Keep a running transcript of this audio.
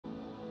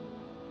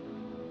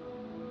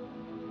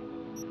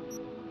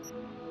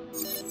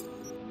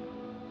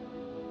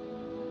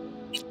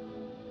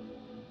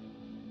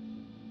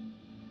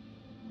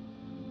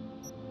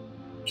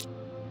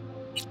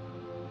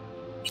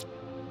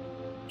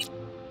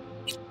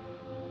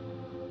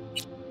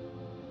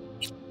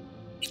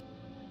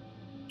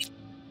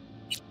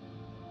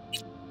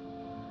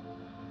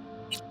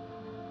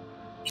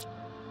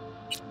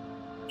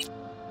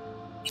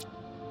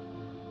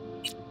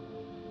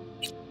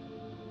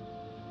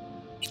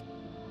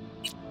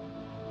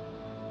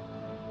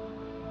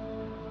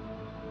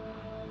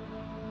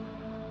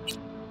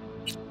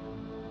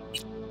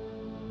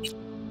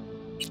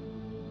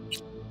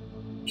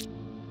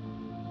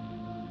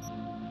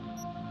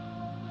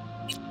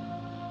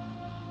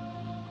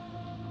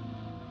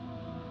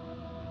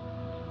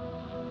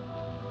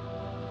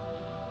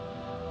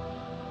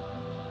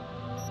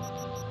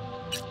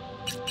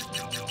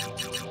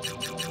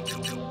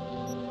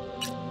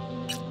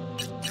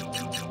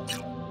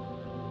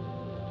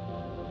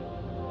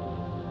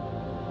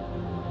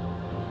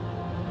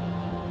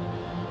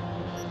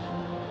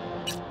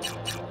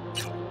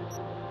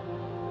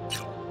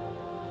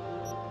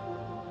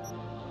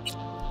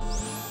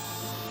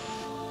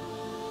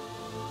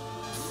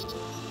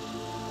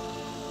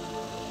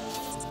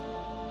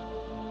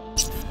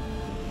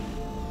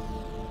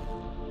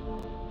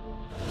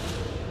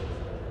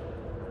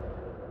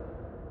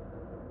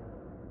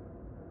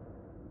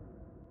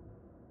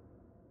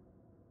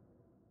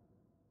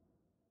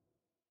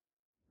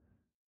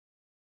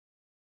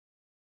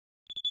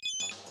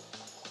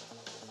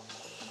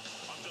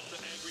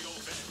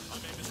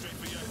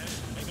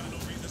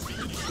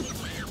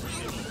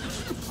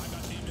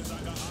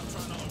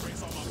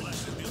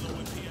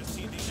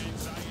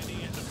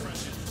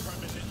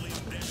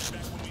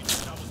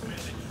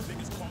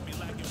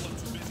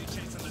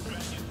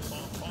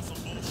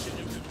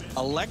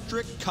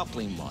electric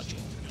coupling module.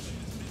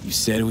 You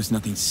said it was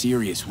nothing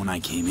serious when I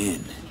came in.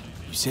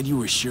 You said you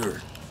were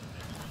sure.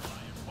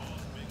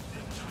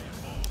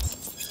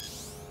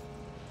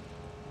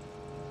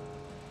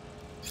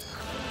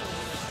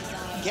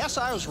 Guess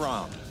I was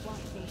wrong.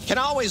 Can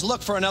always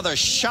look for another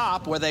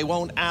shop where they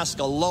won't ask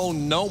a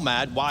lone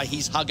nomad why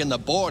he's hugging the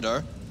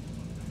border.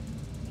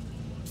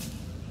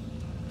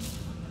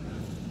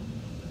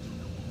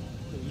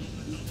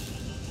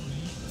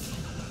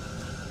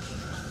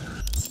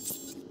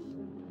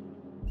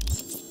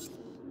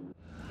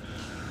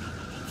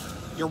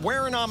 You're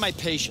wearing on my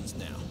patience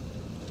now.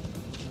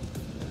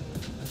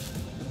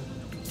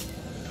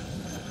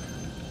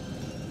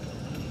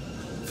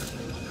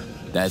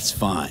 That's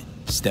fine.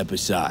 Step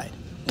aside.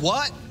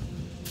 What?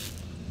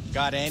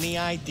 Got any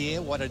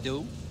idea what to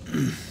do?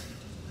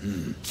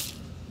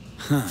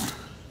 Huh.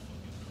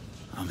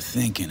 I'm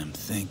thinking.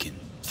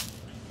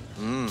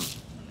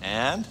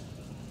 And?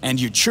 And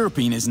your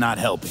chirping is not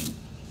helping.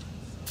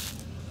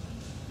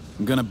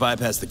 I'm gonna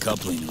bypass the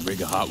coupling and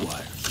rig a hot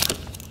wire.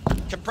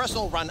 Compressor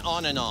will run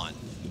on and on.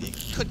 It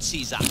could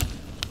seize up.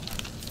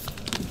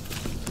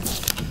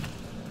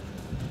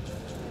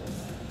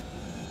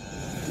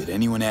 Did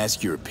anyone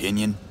ask your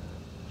opinion?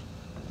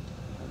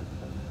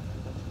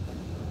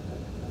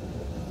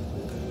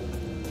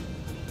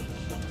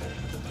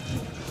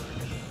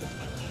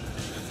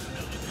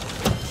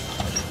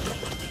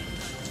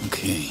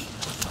 Okay,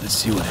 let's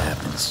see what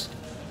happens.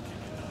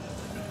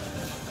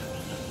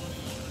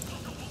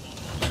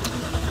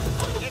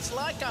 It's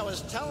like I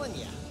was telling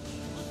you.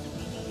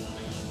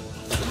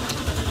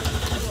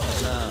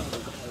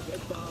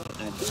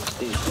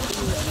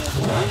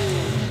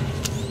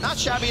 Not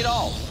shabby at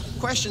all.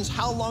 Question's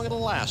how long it'll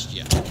last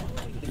you.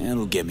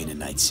 It'll get me to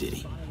Night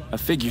City. I'll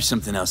figure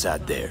something else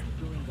out there.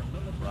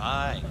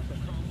 Right.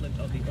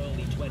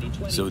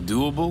 So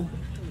doable?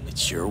 It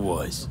sure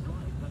was.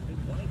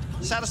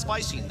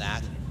 Satisficing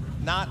that,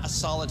 not a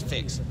solid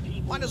fix.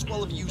 Might as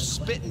well have used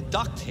spit and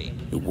duct tape.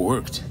 It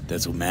worked.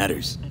 That's what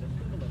matters.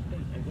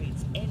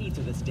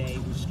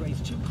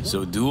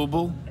 So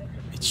doable?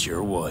 It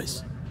sure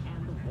was.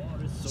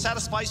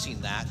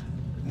 Satisficing that,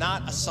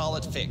 not a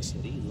solid fix.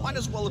 Might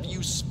as well have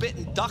used spit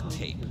and duct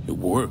tape. It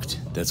worked.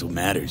 That's what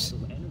matters.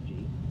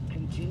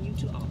 Continue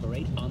to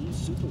operate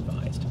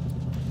unsupervised.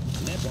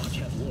 Netwatch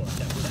have warned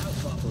that without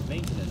proper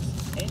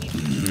maintenance,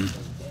 any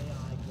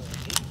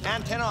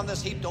Antenna on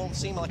this heap don't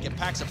seem like it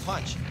packs a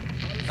punch.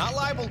 Not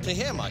liable to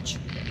hear much.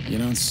 You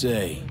don't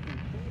say.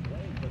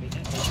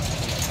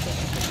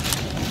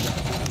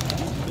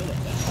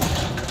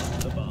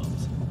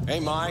 Hey,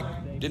 Mike.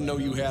 Didn't know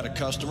you had a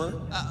customer.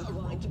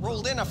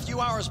 Rolled in a few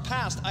hours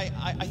past. I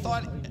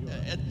thought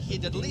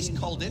he'd at least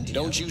called in to you.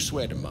 Don't you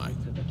sweat it, Mike.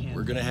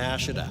 We're gonna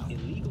hash it out.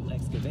 illegal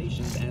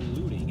excavations and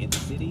looting in the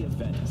city of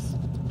Venice.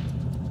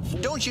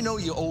 Don't you know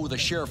you owe the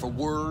sheriff a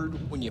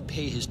word when you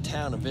pay his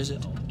town a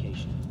visit?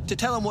 To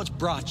tell him what's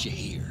brought you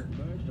here.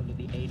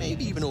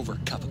 Maybe even over a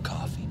cup of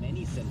coffee.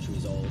 Many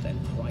centuries old and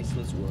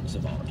priceless works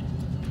of art.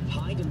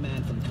 High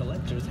demand from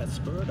collectors has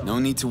spurred on. No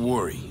need to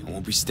worry. I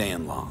won't be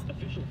staying long.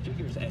 Official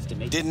figures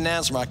estimate Didn't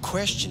answer my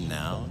question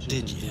now,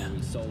 did you?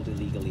 sold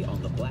illegally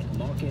on the black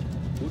market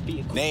would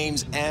be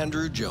Name's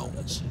Andrew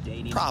Jones.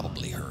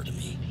 Probably heard of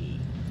me.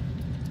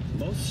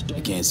 most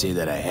I can't say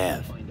that I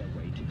have. find their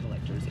way to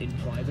collectors in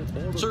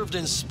private or Served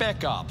in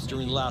Spec Ops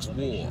during the last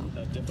war.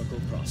 a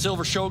difficult process.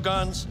 Silver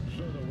Shoguns?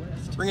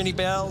 Ring any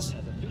bells?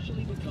 Has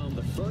officially become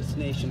the first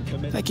nation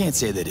committed I can't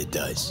say that it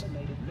does. to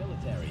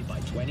military by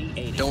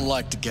 2080. Don't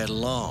like to get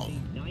along,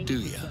 do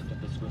ya? 90%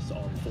 of the Swiss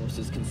armed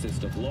forces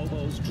consist of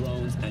Lobos,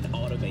 drones, and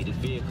automated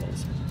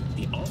vehicles.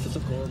 The officer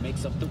corps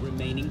makes up the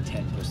remaining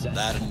 10%.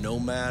 That a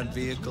Nomad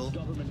vehicle?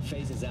 Government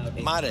phases out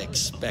a- Might have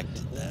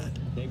expected that.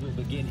 They will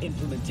begin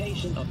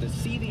implementation of the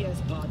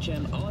CVS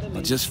Pachem automated.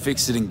 I'll just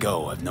fix it and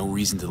go. I've no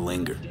reason to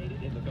linger.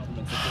 in the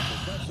government's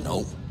official press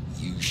No,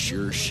 you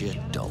sure shit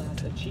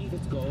don't. achieve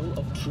its goal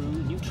of true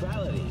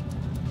neutrality.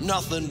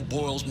 Nothing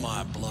boils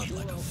my blood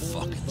like a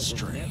fucking Never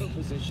string.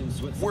 position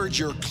Switzerland. Where'd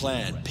your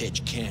clan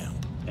pitch camp?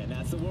 And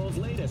that's the world's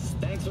latest.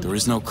 Thanks for There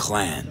is no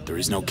clan. There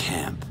is no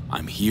camp.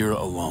 I'm here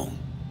alone.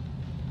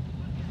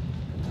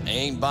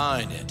 Ain't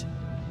buying it.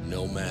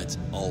 Nomads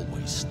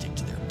always stick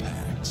to their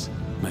packs.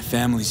 My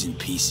family's in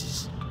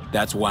pieces.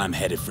 That's why I'm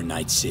headed for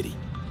Night City.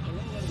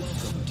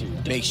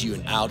 Makes you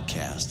an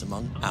outcast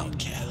among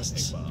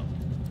outcasts.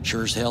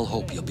 Sure as hell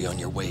hope you'll be on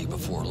your way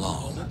before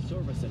long.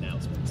 service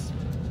announcements.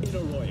 In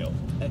Arroyo,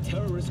 a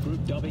terrorist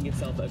group dubbing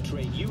itself a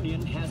trade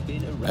union has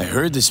been arrested. I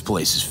heard this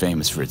place is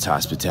famous for its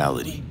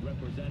hospitality.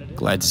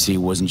 Glad to see it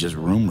wasn't just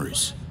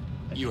rumors.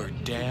 You are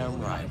damn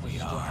right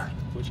we are.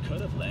 Which could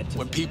have led to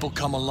When people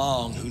come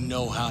along who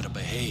know how to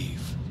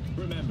behave.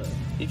 Remember,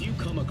 if you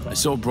come I across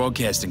saw a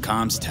broadcasting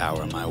comms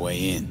tower on my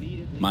way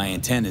in. My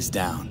antenna's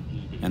down,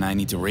 and I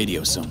need to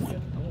radio someone.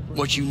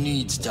 What you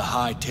need's to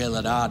hightail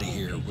it out of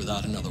here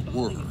without another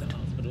word.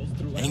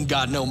 Ain't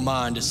got no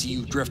mind to see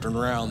you drifting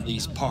around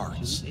these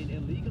parts.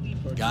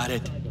 Got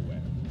it?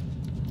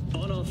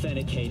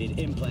 unauthenticated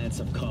implants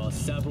have caused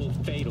several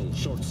fatal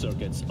short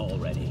circuits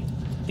already.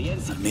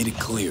 I made it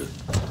clear.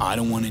 I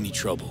don't want any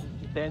trouble.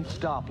 Then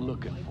stop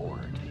looking for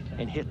it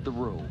and hit the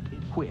road,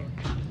 quick.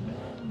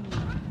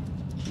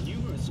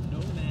 Numerous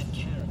Nomad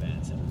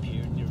caravans have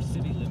appeared near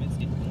city limits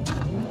in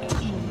Corpo and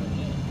Sugar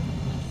Hill.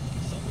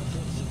 Some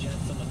reports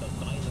suggest some of the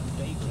violent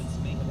vagrants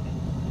may have been.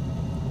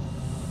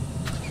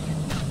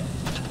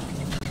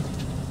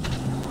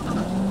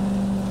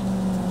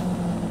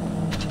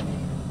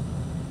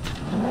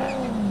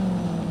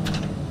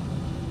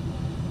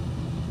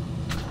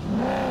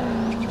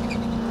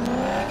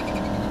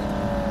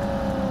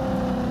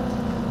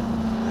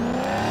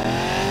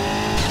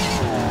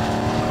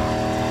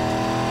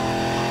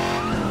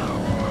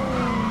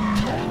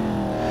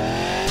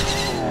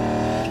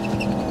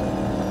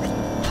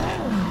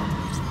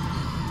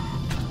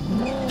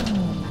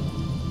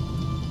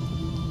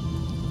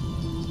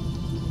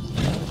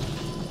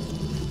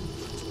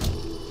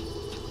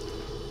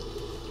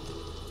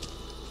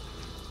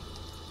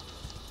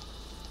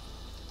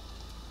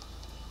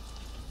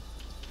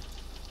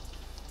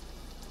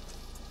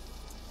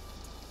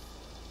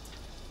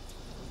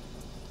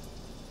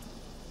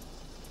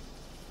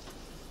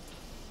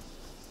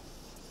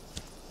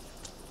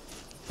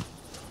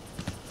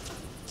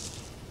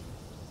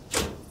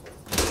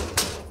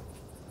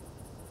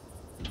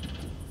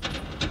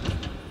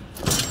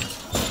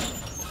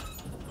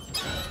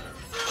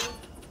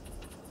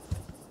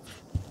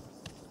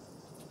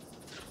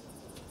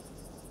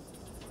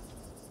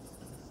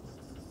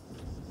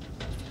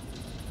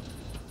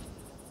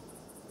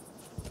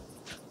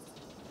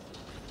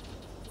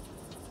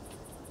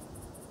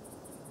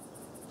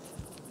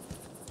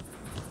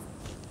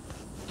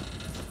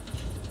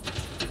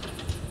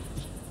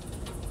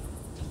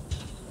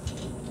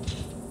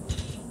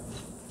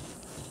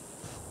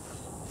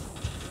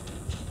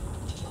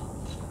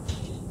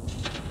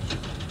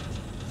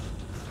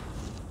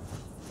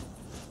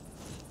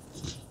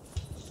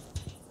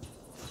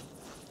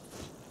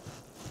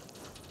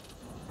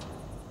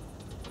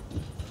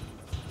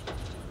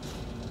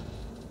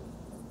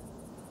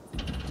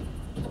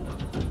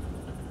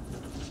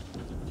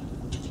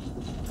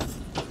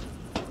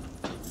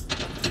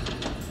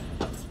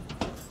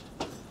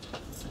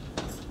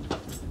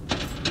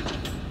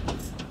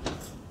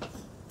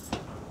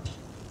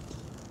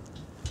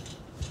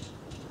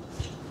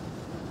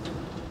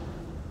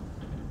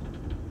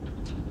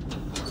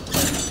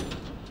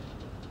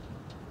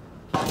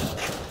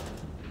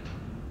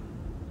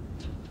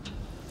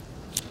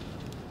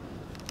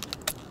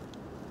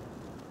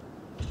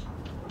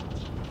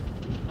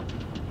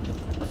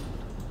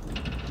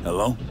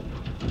 Hello?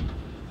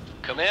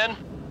 Come in.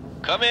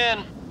 Come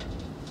in.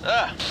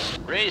 Ah,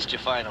 raised you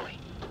finally.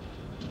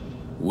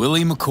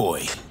 Willie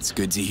McCoy. It's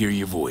good to hear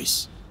your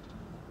voice.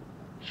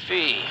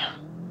 Fee.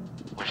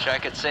 Wish I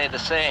could say the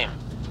same.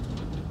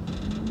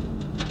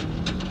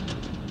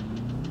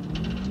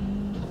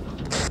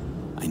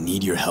 I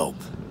need your help.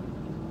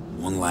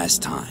 One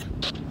last time.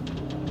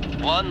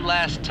 One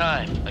last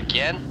time.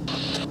 Again?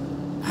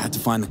 I have to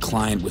find the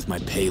client with my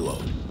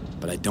payload,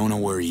 but I don't know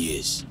where he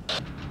is.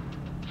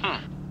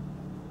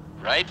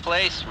 Right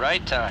place,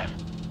 right time.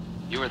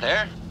 You were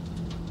there?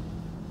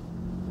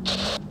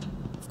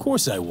 Of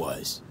course I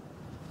was.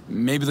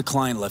 Maybe the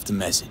client left a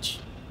message.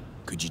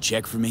 Could you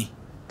check for me?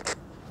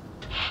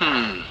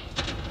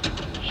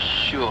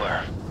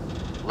 Sure.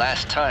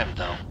 Last time,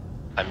 though.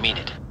 I mean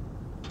it.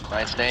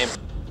 Client's name?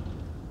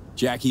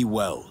 Jackie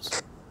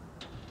Wells.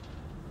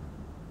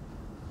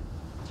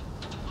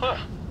 Huh.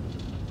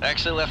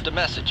 Actually left a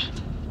message.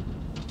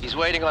 He's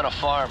waiting on a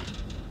farm.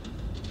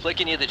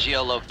 Flicking you the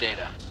geoloc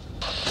data.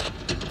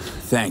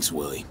 Thanks,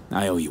 Willie.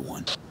 I owe you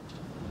one.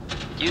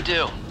 You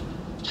do.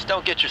 Just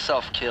don't get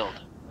yourself killed.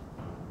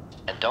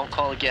 And don't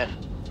call again.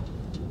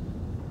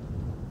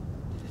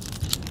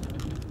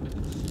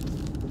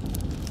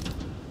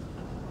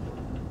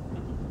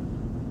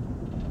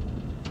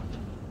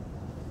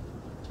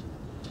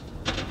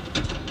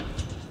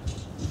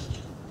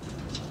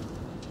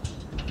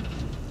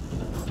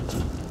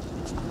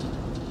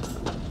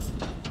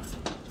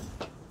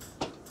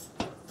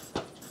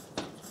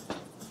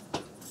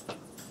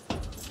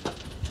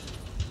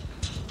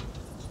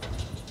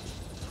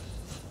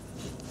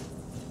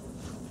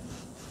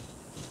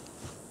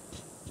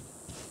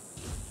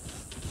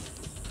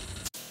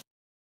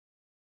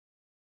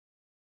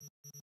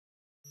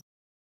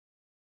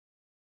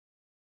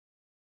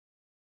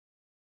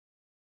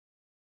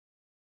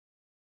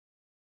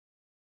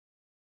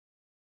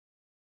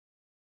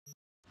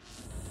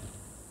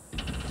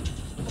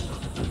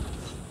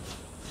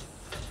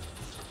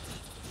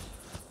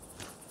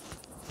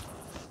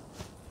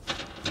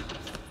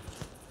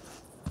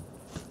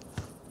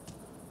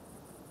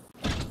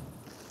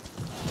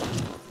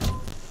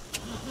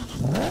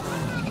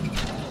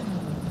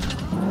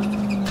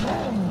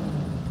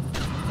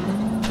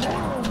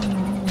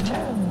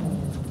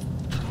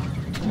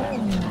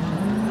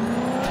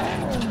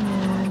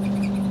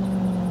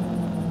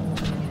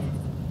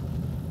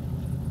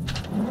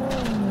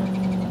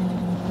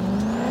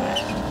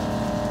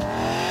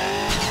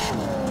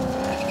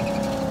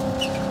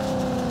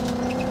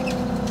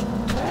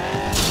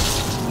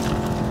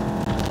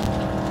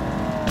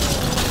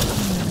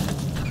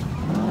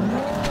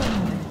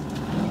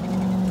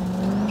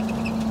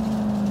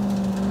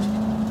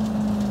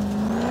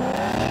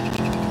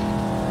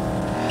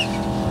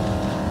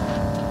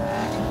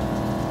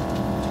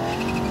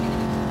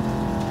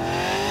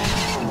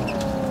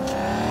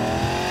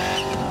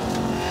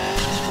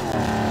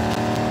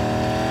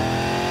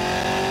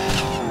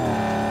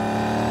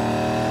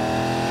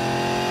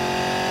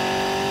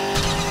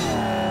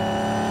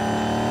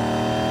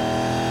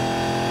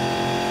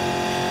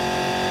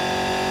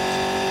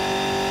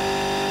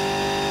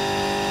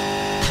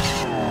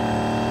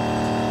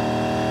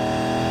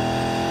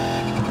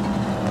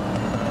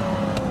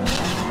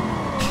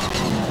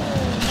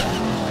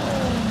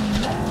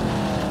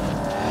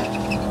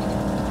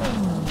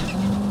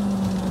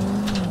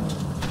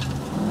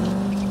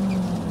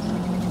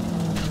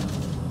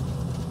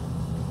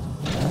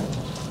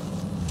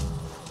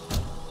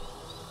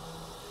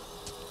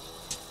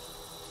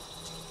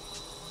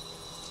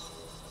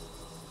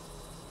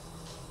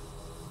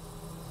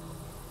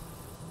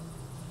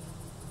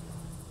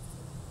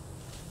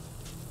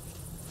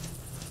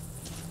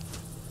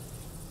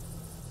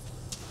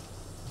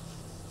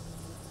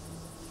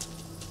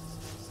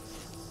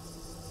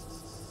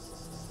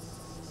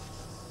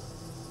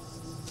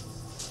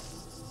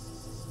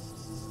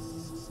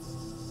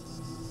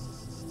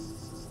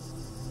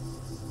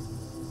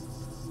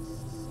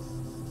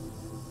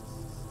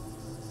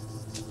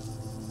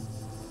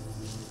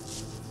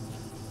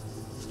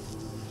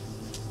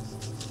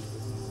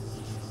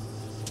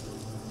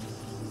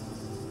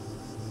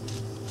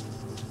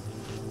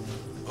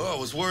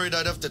 was worried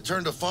I'd have to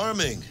turn to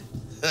farming.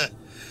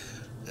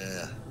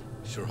 Yeah,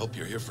 sure hope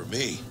you're here for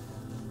me.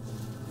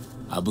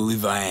 I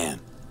believe I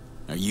am.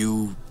 Are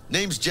you...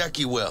 Name's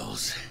Jackie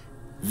Wells.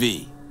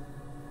 V.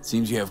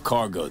 Seems you have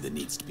cargo that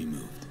needs to be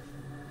moved.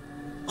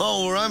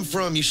 Oh, where I'm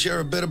from, you share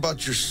a bit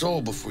about your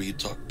soul before you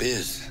talk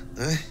biz,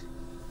 huh?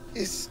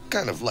 It's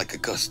kind of like a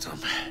custom.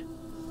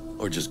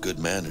 Or just good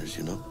manners,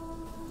 you know?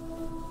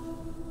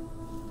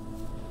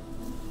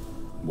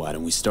 Why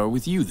don't we start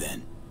with you,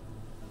 then?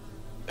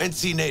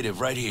 NC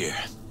native, right here.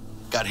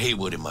 Got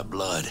Haywood in my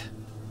blood.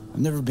 I've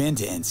never been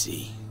to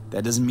NC.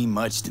 That doesn't mean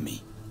much to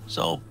me.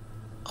 So,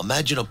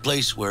 imagine a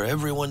place where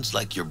everyone's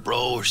like your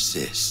bro or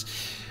sis.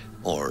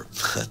 Or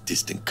a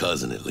distant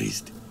cousin, at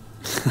least.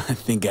 I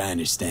think I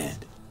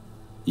understand.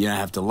 You don't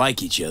have to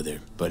like each other,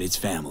 but it's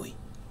family.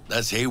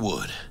 That's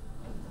Haywood.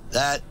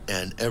 That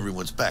and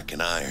everyone's back in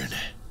iron.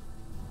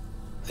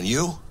 And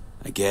you?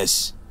 I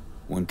guess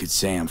one could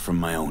say I'm from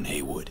my own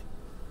Haywood.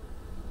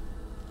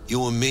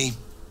 You and me,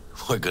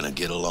 we're gonna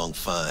get along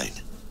fine.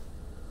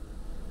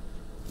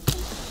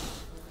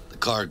 The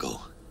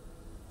cargo.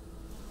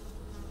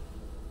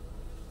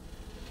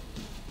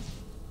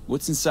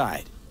 What's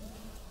inside?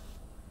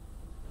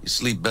 You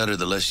sleep better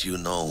the less you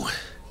know.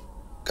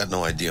 Got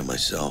no idea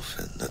myself,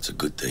 and that's a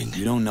good thing.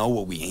 You don't know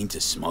what we aim to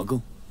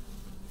smuggle?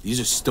 These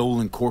are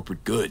stolen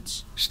corporate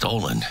goods.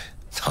 Stolen?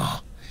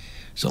 No.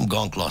 Some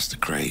gonk lost the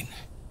crate.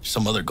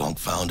 Some other gonk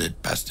found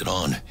it, passed it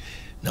on.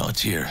 Now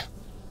it's here.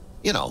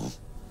 You know,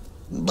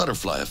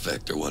 butterfly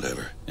effect or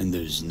whatever. And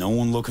there's no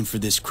one looking for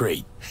this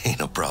crate?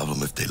 Ain't a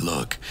problem if they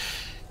look.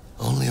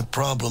 Only a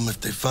problem if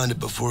they find it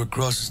before it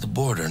crosses the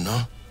border,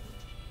 no?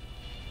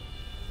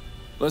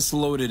 Let's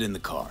load it in the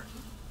car.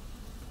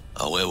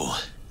 A huevo.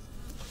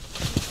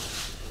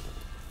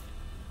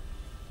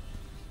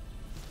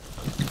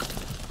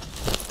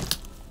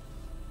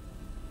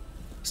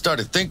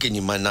 Started thinking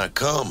you might not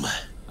come.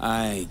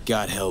 I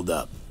got held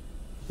up.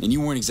 And you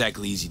weren't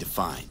exactly easy to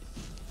find.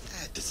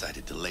 I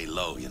decided to lay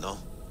low, you know?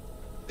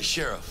 The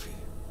sheriff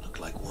looked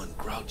like one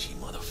grouchy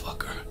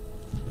motherfucker.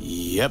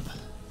 Yep.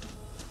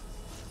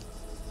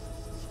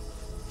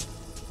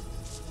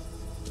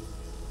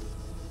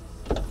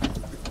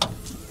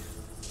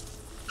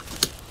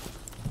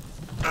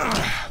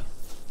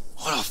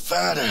 What a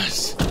fat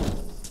ass.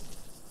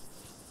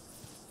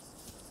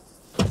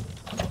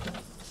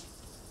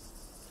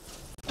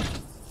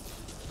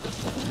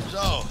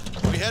 So,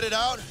 we headed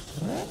out?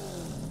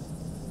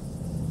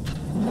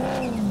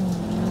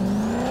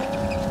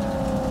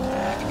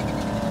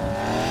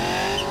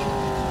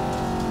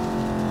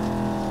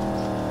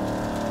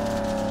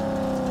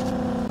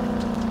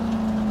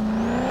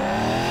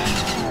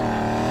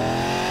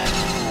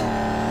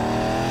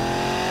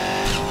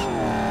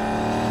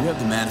 You have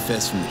the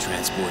manifest from the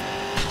transport?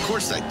 Of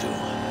course I do.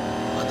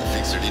 But the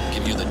fixer didn't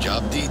give you the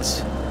job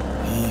deeds?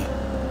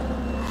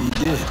 He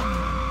did.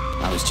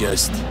 I was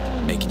just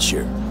making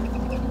sure.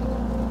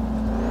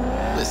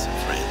 Listen,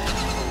 friend.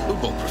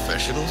 We're both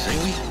professionals,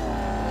 ain't we?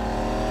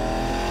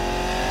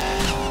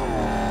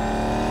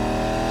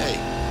 Hey,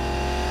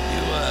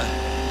 you,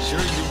 sure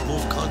you've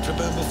moved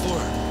contraband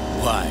before?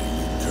 Why, are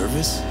you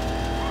nervous?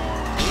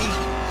 Me?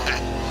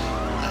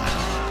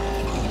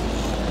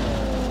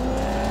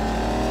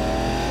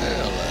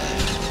 Well,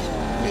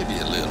 maybe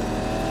a little.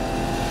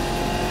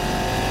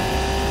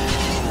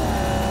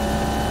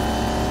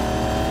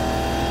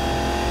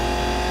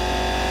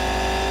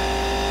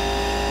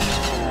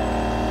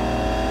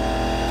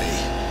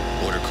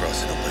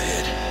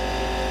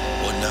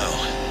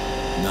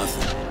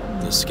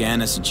 They'll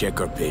scan us and check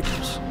our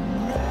papers.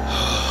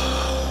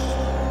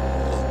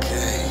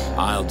 Okay.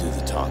 I'll do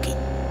the talking.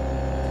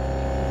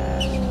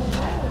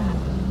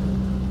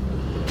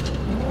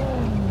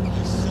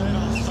 I said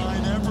I'll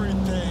sign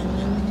everything.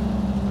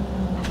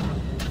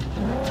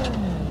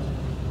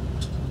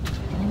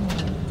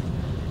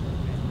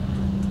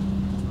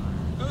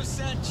 Who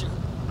sent you?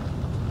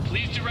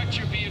 Please direct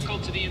your vehicle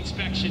to the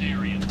inspection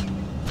area.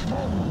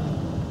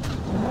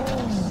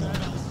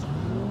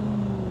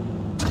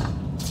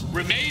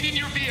 Remain in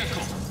your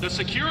vehicle. The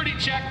security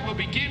check will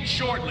begin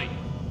shortly.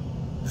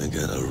 I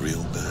got a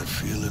real bad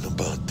feeling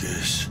about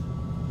this.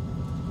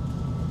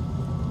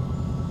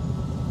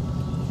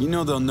 You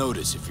know they'll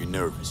notice if you're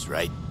nervous,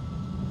 right?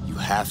 You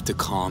have to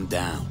calm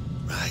down.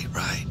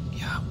 Right,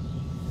 yeah.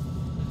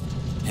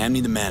 Hand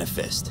me the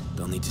manifest.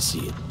 They'll need to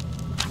see it.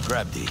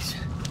 Grab these.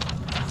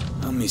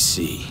 Let me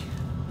see.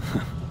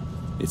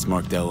 It's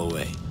marked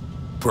LOA.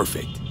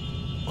 Perfect.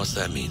 What's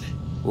that mean?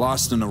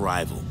 Lost on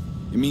arrival.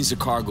 It means the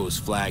cargo is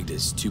flagged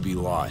as to be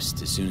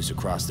lost as soon as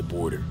across the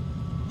border.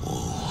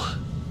 Oh,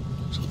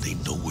 so they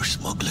know we're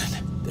smuggling.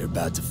 They're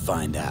about to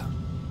find out.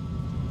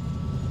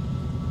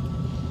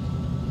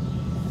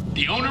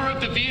 The owner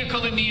of the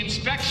vehicle in the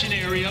inspection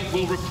area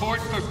will report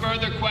for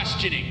further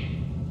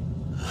questioning.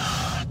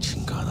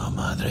 Chingada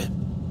madre.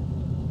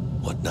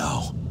 What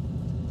now?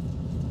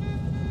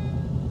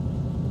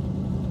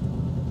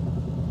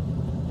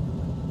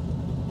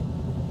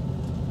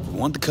 If we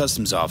want the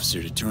customs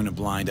officer to turn a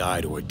blind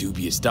eye to our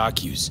dubious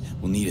dock use,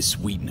 we'll need a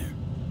sweetener.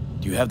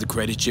 Do you have the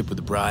credit chip with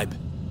the bribe?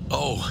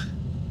 Oh,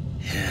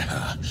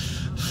 yeah.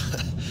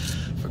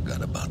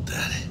 Forgot about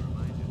that.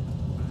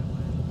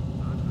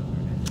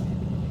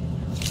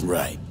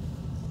 Right.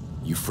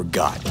 You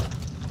forgot.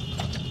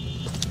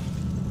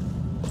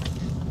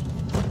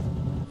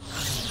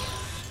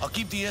 I'll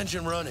keep the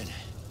engine running,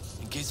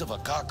 in case of a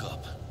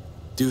cock-up.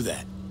 Do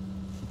that.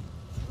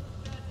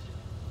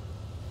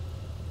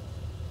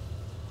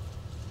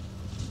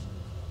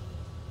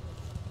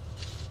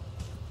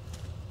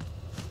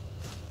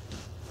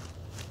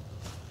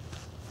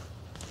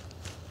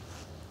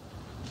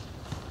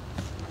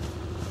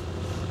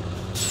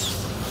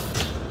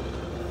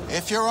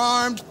 If you're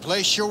armed,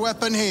 place your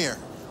weapon here.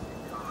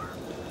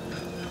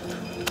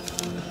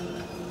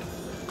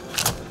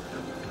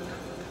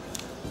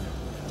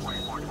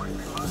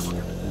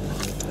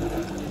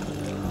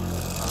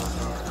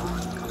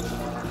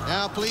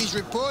 Now please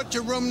report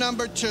to room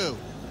number 2.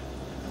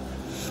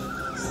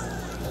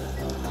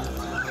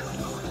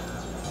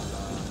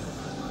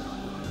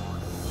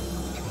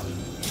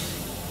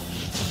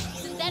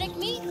 Synthetic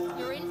meat,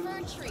 you're in for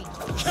a treat.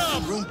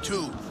 Come! Room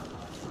 2.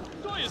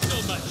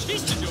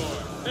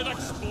 An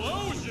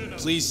explosion!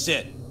 Please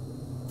sit.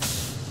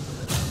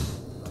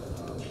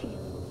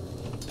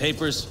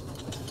 Papers.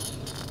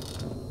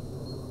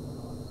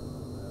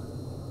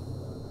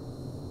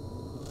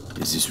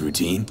 Is this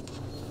routine?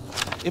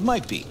 It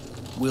might be.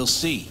 We'll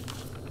see.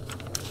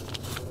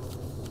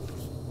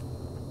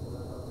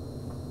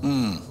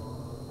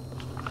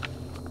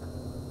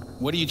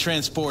 What are you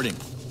transporting?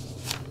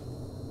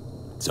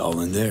 It's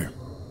all in there.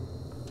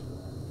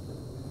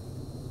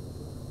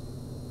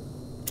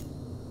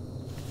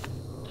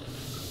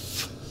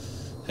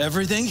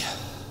 Everything?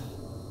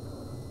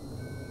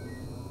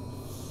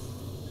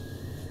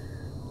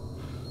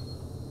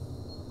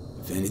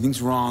 If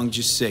anything's wrong,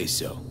 just say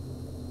so.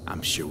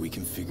 I'm sure we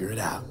can figure it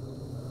out.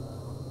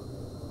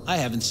 I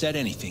haven't said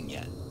anything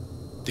yet.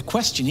 The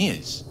question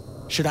is,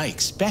 should I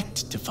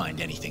expect to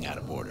find anything out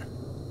of order?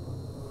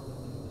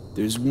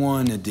 There's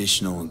one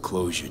additional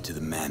enclosure to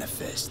the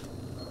manifest.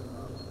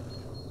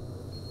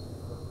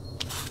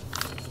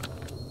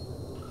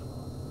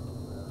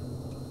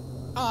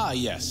 Ah,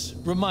 yes.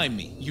 Remind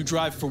me, you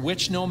drive for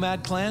which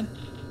Nomad clan?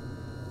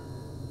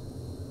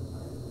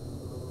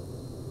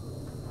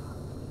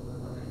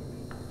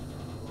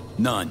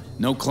 None.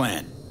 No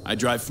clan. I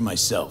drive for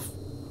myself.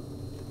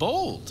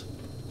 Bold.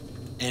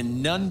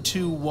 And none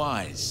too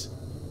wise.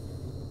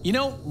 You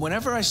know,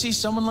 whenever I see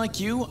someone like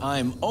you,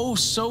 I'm oh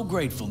so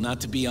grateful not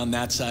to be on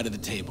that side of the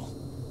table.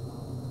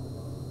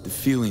 The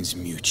feeling's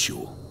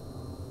mutual.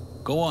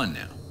 Go on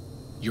now.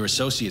 Your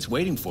associate's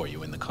waiting for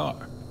you in the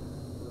car.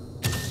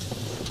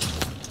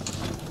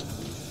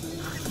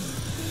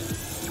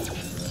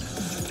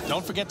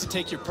 Don't forget to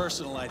take your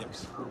personal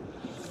items.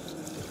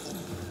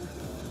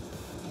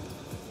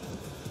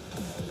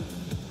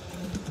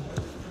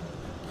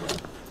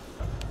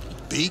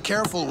 Be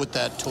careful with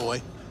that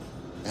toy.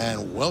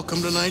 And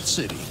welcome to Night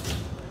City.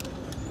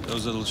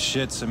 Those little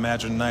shits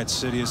imagine Night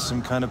City is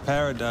some kind of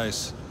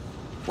paradise.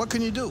 What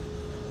can you do?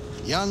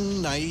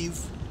 Young, naive,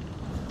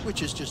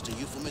 which is just a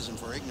euphemism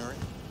for ignorant.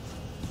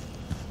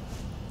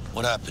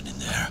 What happened in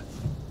there?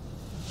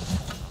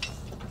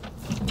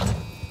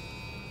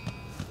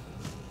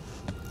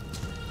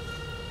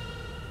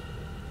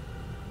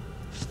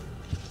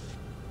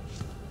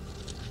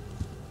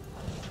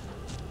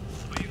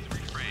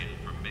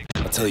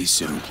 I'll tell you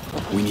soon.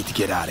 We need to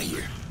get out of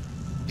here.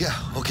 Yeah,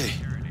 okay.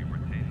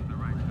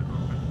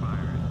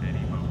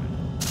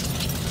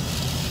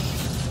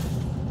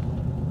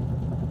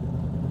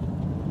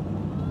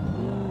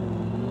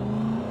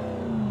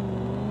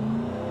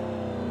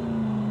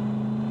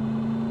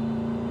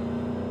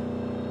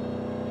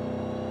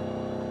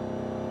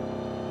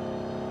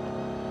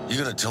 You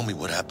gonna tell me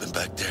what happened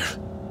back there?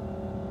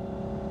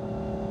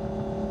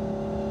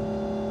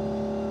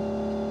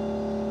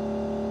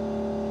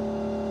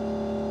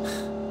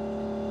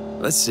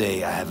 Let's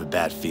say I have a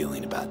bad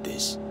feeling about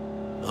this.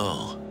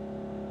 Oh.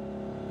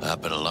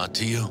 Happened a lot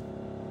to you?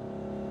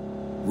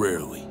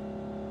 Rarely.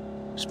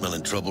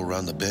 Smelling trouble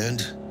around the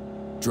bend?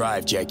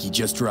 Drive, Jackie,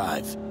 just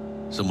drive.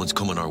 Someone's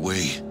coming our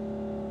way.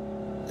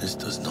 This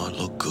does not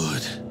look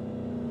good.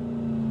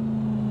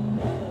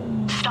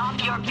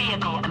 Stop your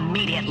vehicle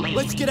immediately.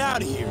 Let's get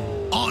out of here.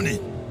 On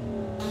it!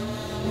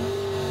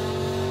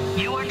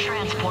 You are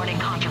transporting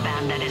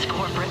contraband that is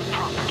corporate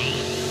property.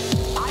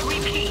 I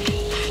repeat,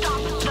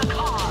 stop the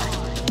car.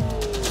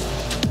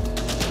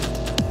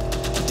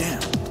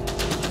 Damn.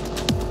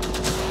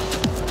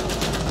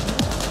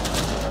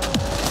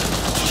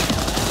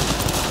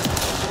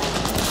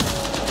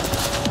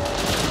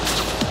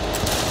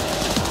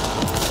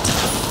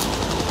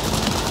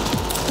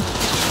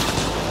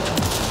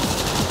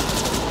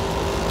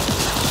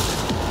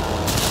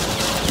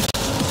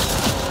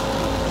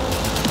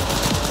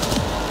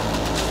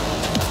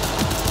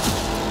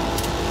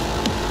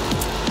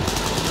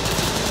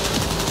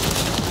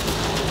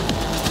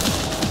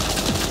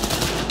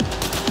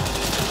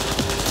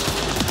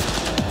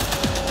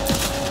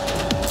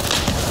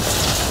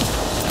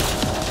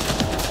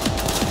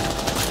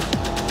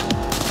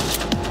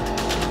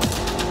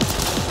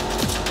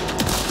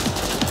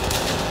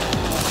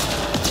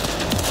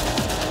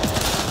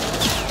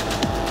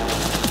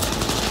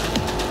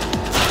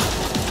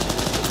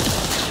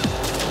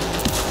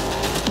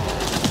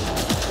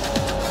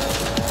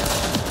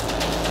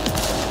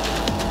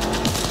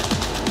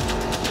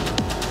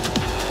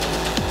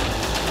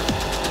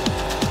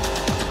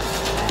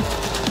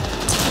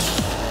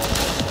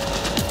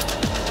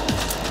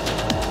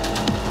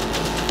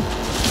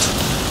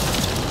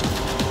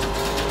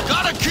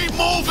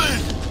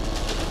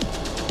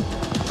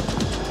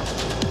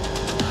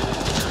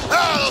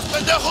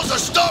 Pendejos are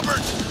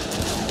stubborn!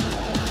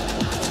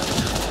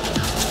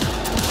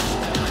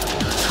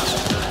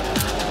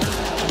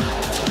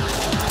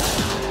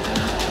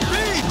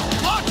 Reed!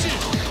 Watch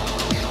it!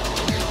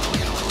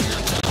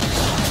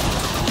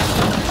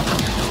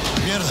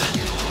 Mierda.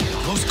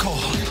 Close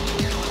call.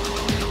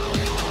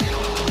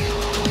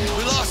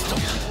 We lost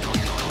him.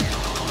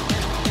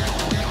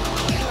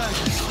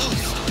 It's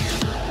loose.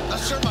 Not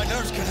sure my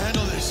nerves can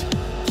handle this.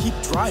 Keep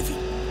driving.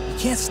 You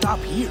can't stop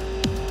here.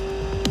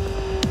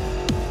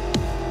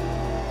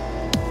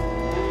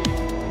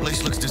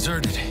 Place looks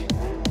deserted.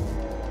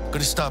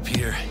 Gonna stop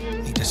here.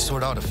 Need to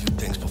sort out a few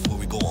things before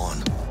we go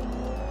on.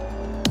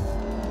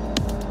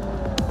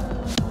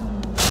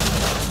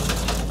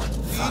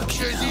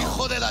 Pinches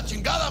hijo de la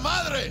chingada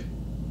madre!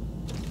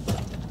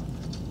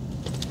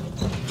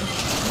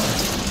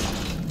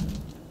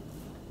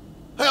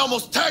 I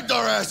almost tagged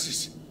our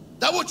asses.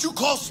 That what you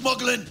call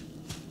smuggling?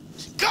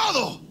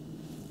 Chingado!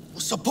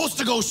 Was supposed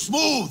to go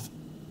smooth.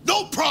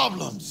 No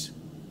problems.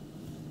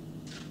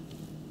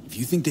 If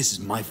you think this is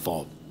my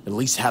fault, at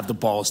least have the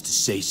balls to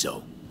say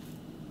so.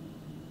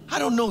 I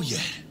don't know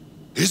yet.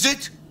 Is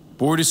it?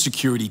 Border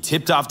security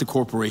tipped off the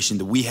corporation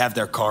that we have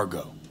their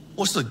cargo.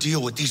 What's the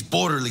deal with these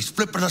borderlies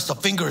flipping us the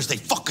finger as they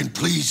fucking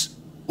please?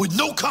 With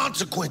no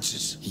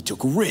consequences. He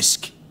took a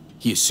risk.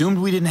 He assumed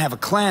we didn't have a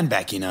clan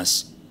backing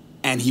us,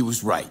 and he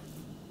was right.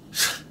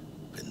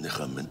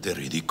 Pendejamente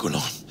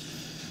ridículo.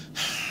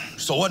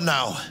 So what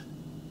now?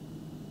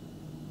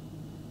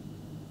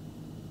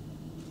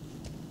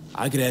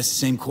 I could ask the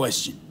same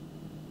question.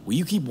 Will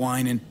you keep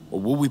whining, or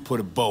will we put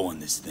a bow on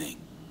this thing?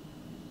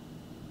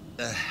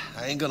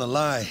 I ain't gonna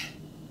lie.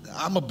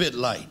 I'm a bit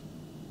light.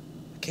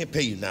 I can't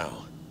pay you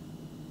now.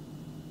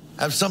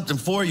 I have something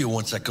for you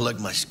once I collect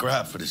my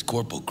scrap for this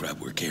corpo crap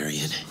we're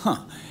carrying. Huh.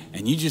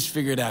 And you just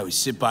figured I would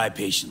sit by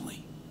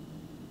patiently.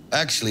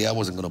 Actually, I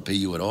wasn't gonna pay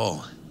you at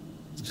all.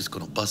 I was just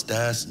gonna bust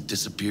ass and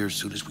disappear as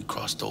soon as we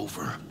crossed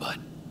over, but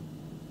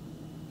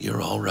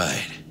you're all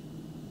right.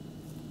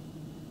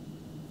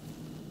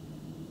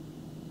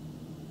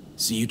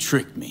 So you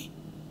tricked me.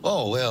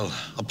 Oh, well,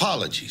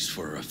 apologies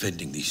for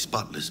offending the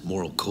spotless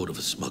moral code of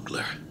a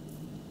smuggler.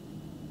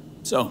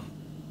 So,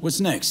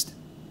 what's next?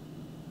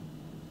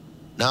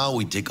 Now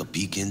we take a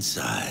peek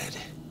inside.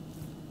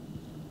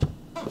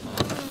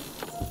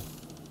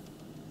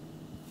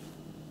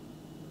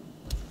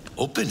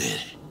 Open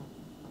it.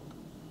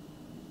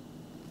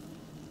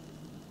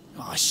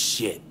 Aw,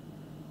 shit.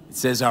 It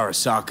says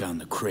Arasaka on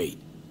the crate.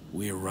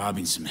 We are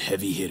robbing some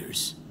heavy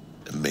hitters.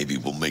 And maybe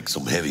we'll make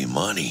some heavy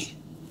money.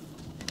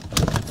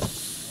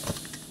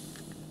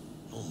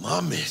 Oh,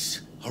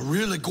 mames. A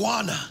real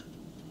iguana.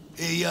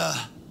 A,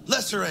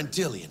 lesser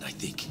Antillean, I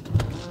think.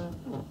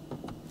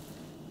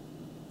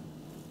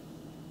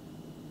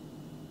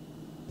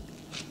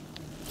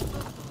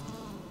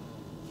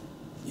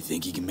 You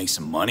think you can make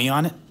some money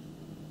on it?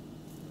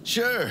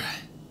 Sure.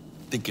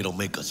 Think it'll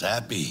make us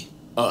happy.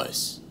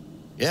 Us?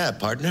 Yeah,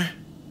 partner.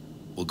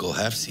 We'll go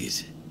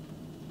halfsies.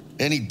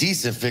 Any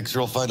decent fixer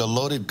will find a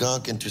loaded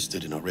gonk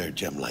interested in a rare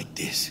gem like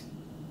this.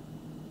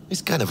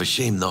 It's kind of a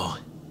shame, though.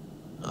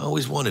 I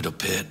always wanted a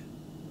pet.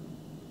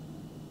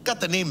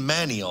 Got the name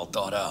Manny all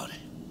thought out.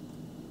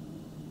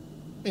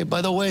 Hey,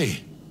 by the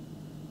way,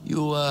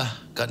 you,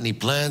 got any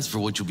plans for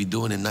what you'll be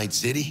doing in Night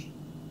City?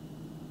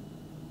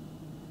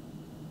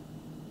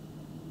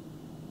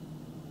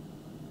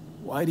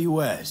 Why do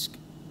you ask?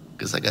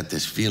 Because I got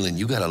this feeling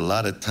you got a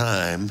lot of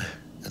time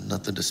and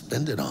nothing to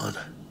spend it on.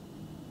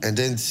 And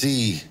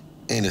NC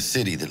ain't a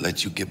city that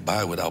lets you get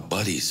by without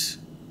buddies.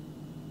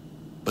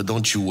 But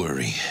don't you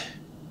worry.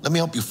 Let me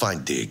help you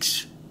find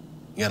digs.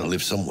 You gotta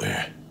live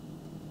somewhere.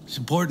 It's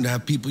important to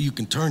have people you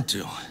can turn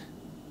to.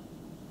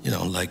 You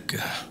know, like,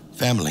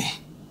 family.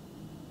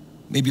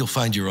 Maybe you'll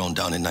find your own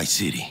down in Night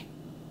City.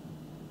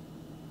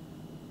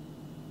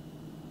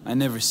 I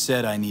never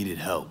said I needed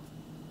help.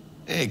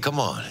 Hey, come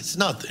on, it's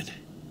nothing.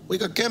 We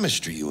got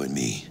chemistry, you and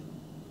me.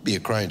 Be a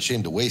crying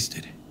shame to waste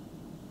it.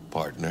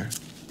 Partner.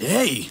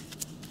 Hey!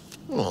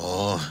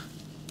 Aw,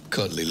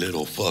 cuddly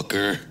little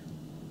fucker.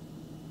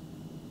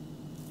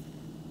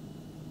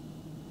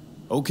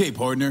 Okay,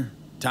 partner.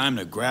 Time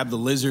to grab the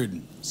lizard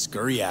and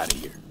scurry out of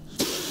here.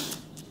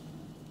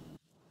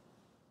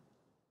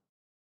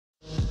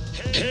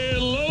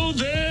 Hello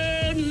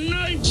there,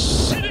 Night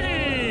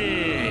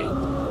City!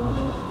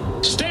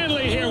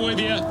 Stanley here with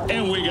you,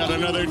 and we got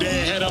another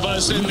day ahead of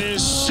us in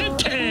this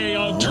city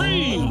of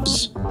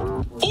dreams.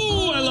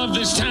 Ooh, I love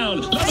this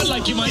town. Love it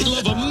like you might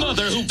love a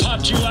mother who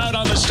popped you out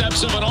on the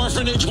steps of an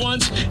orphanage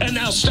once and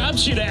now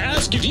stops you to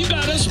ask if you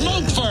got a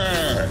smoke for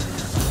her.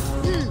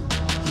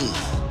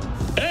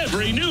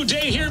 Every new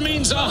day here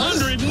means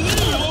 100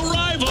 new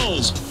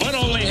arrivals, but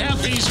only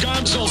half these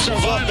gonks will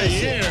survive a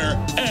year,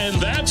 and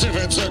that's if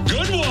it's a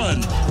good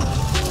one.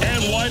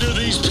 And why do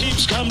these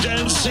peeps come to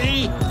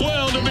NC?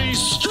 Well, to be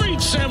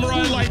street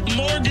samurai like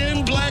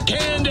Morgan,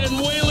 Blackhand, and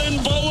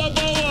Waylon Boa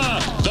Boa.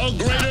 The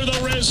greater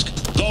the risk,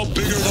 the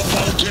bigger the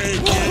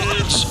bounty,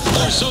 kids.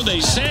 Or so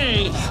they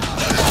say,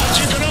 but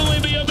you can only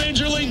be a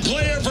major league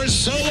player for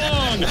so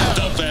long.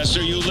 The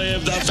faster you live,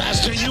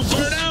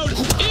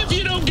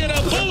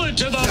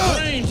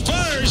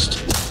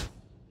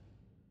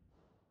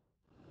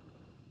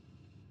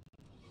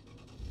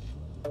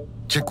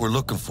 chick we're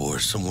looking for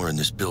is somewhere in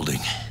this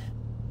building.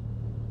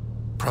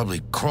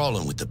 Probably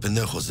crawling with the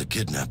pendejos that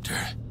kidnapped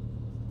her.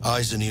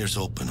 Eyes and ears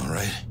open, all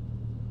right?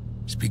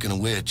 Speaking of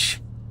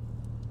which,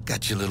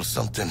 got you a little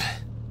something.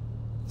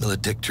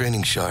 Militech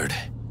training shard.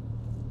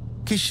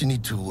 In case you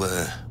need to,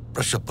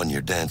 brush up on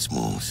your dance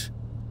moves.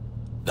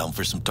 Down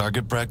for some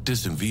target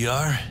practice in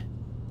VR?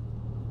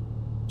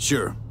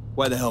 Sure.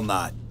 Why the hell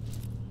not?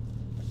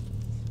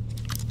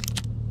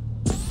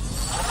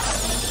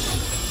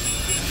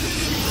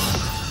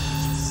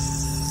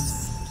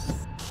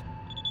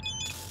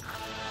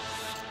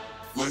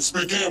 Let's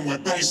begin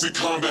with basic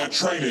combat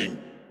training.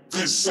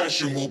 This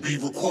session will be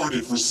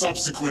recorded for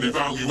subsequent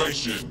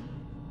evaluation.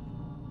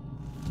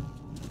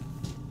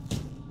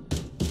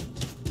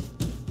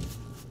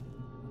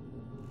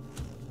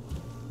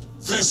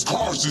 This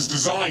course is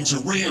designed to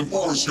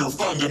reinforce your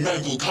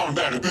fundamental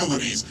combat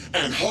abilities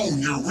and hone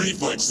your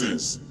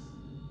reflexes.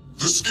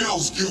 The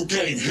skills you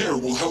gain here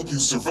will help you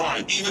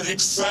survive, even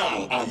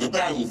excel on the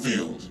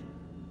battlefield.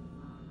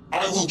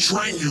 I will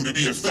train you to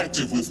be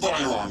effective with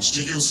firearms,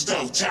 to use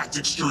stealth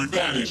tactics to your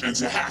advantage, and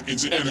to hack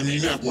into enemy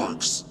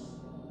networks.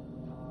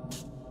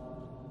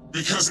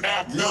 Because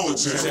at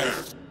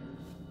Militech...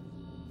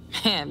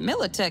 Man,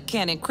 Militech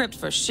can't encrypt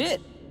for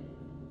shit.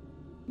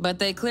 But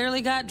they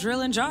clearly got drill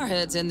and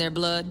jarheads in their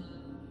blood.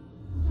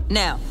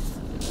 Now,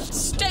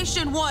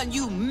 Station 1,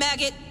 you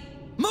maggot!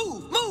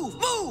 Move, move,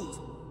 move!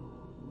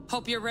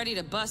 Hope you're ready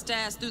to bust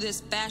ass through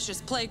this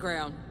fascist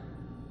playground.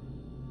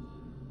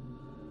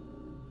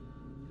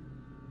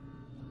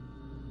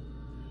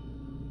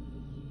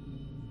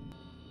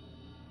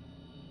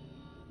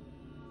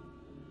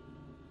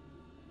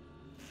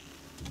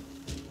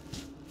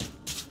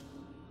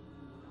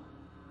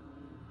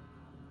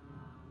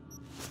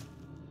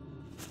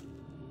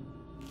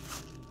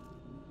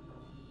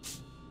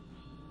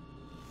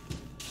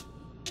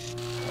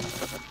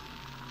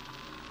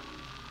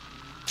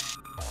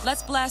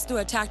 Let's blast through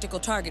a tactical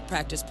target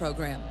practice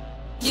program.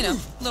 You know,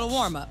 little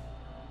warm-up.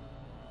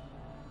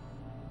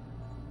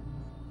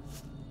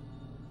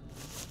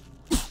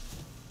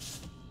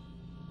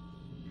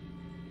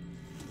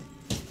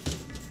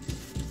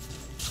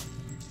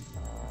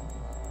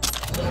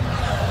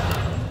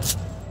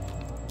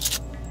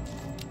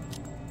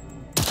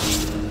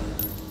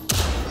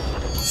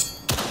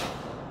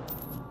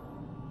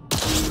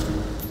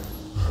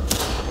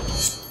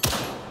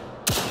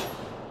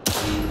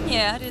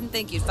 Yeah, I didn't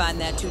think you'd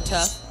find that too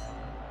tough.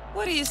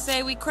 What do you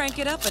say we crank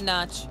it up a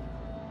notch?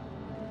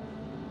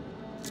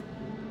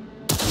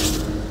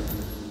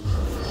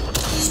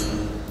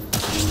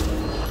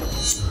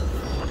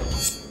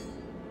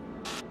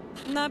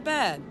 Not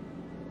bad.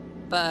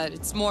 But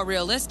it's more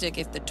realistic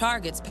if the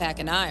target's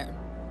packing iron.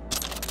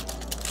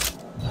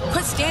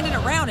 Quit standing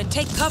around and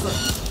take cover.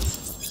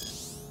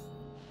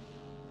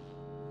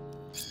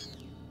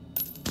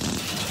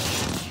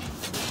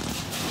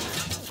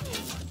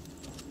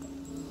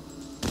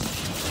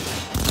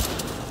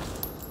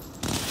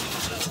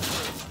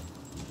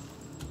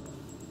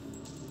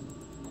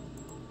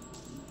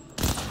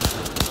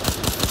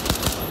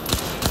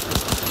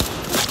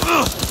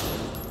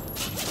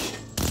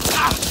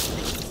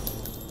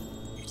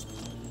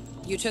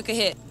 You took a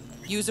hit.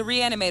 Use a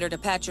reanimator to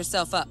patch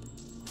yourself up.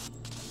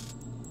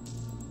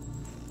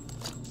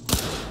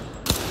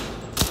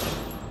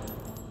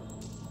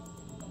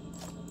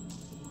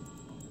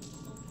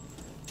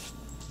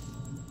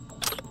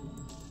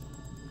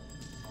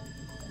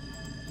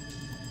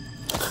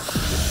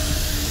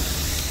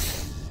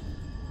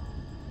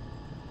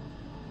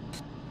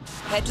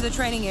 Head to the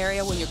training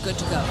area when you're good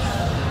to go.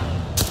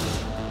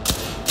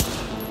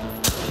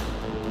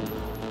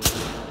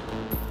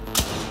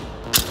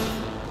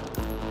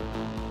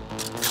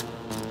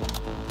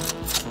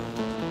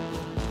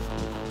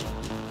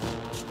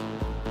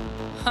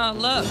 Oh,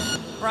 look.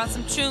 Brought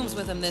some chooms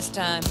with him this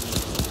time.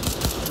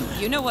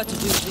 You know what to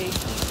do, G.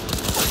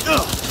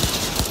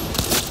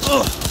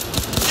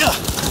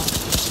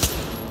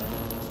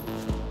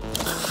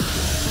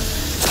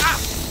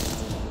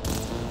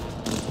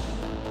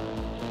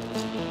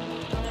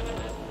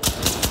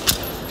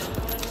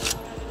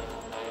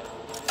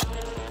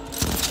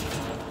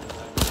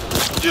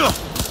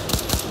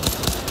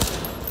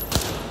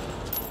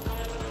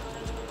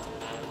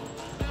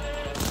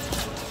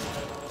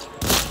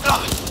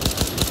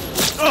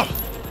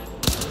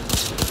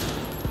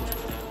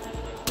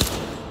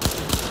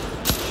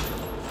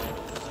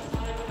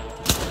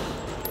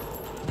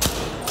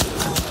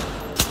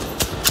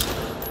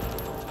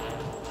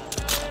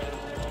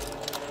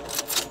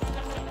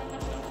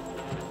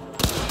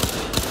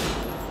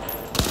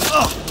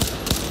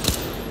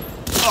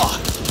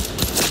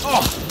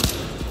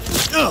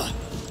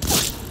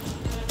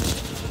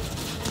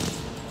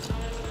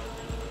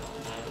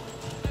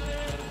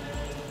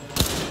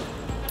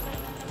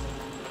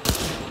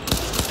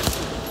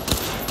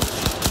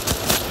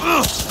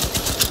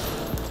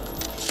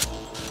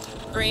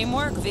 Dream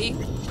work, V.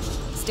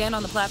 Stand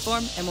on the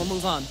platform and we'll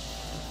move on.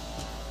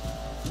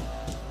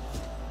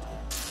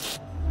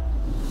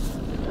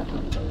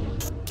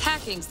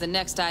 Hacking's the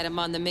next item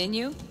on the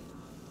menu.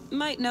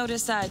 Might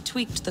notice I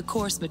tweaked the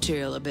course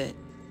material a bit.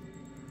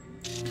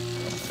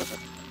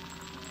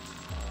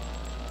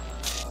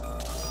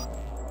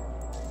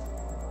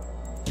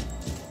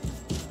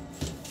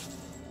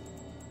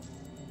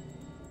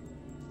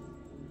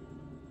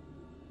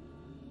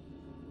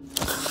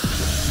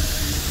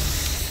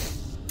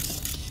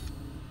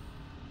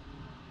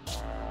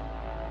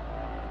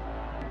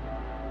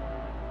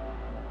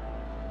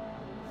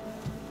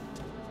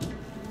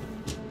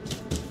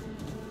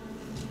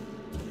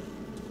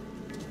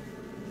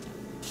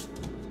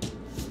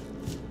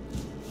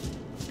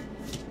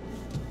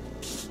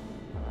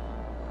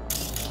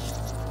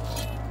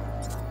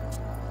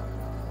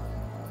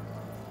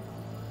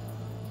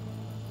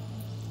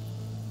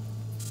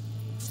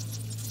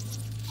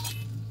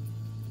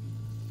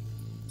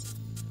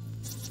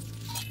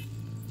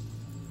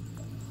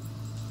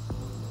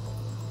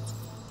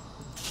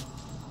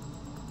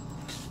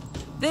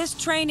 This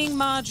training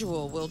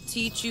module will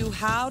teach you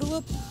how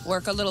to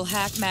work a little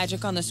hack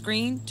magic on the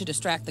screen to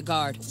distract the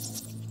guard.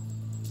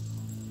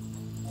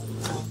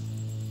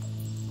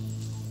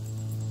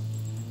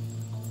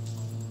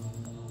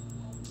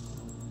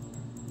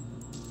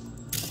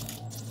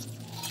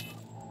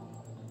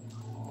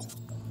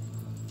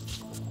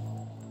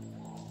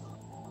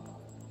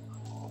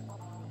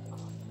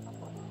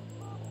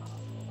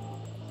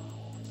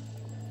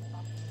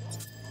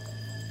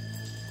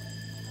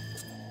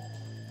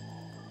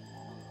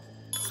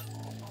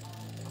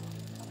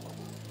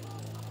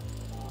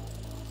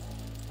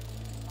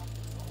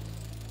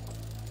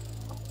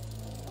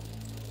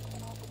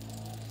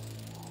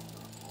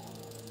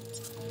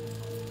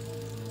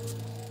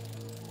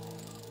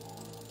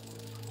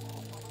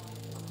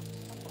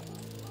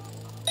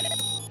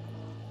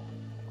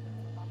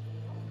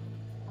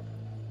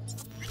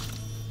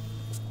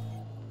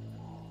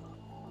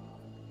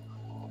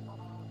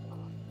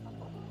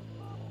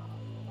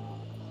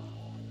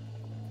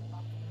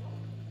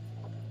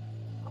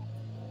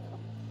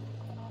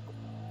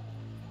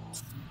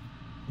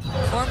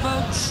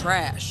 Corpo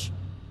trash.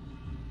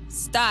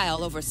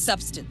 Style over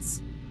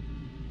substance.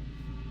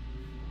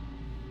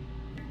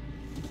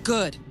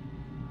 Good.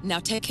 Now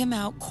take him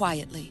out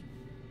quietly.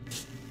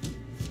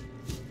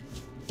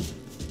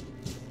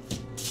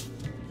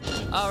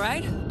 All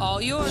right, all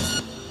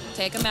yours.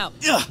 Take him out.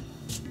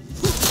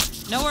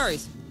 No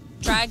worries.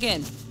 Try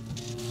again.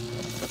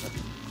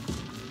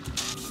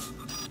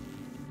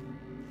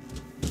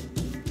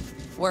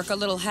 Work a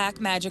little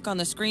hack magic on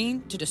the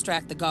screen to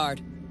distract the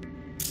guard.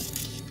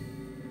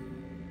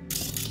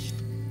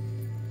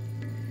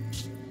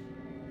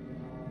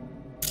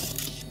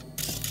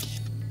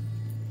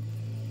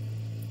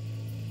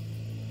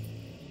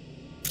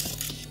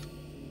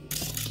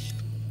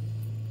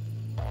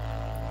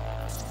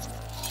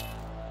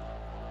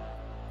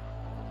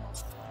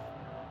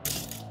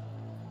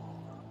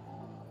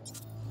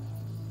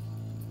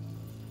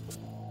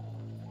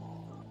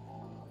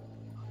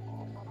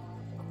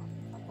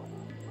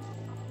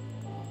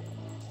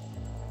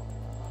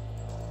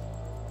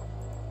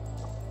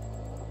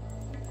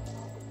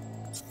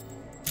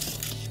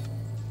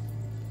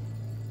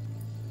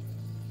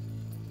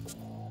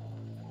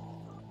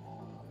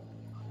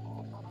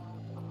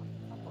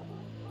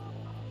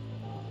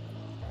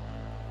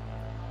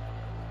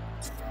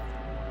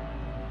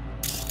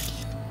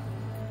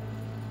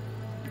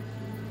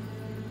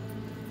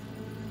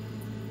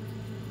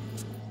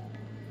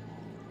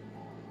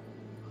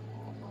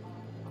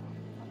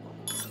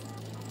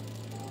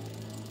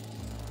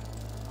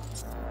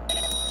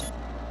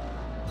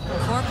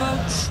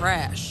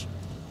 Trash.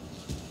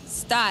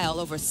 Style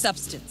over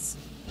substance.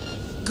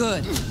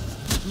 Good.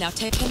 Now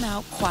take him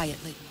out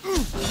quietly.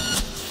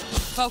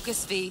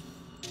 Focus, V.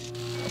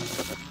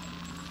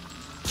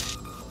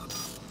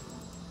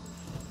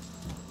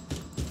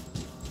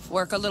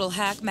 Work a little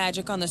hack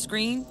magic on the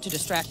screen to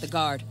distract the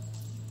guard.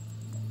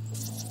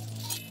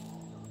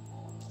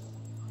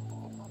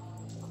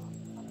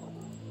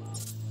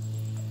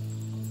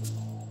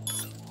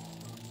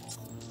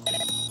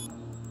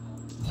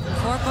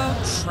 Corpo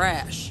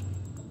trash.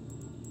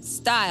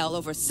 Style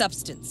over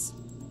substance.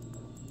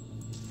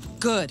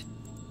 Good.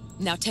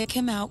 Now take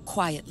him out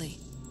quietly.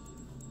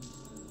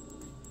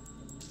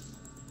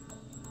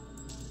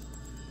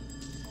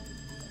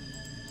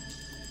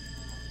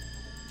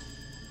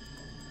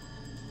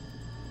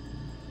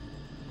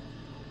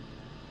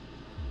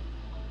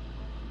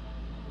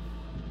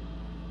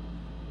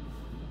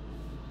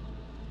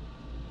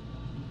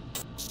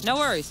 No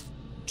worries.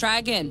 Try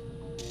again.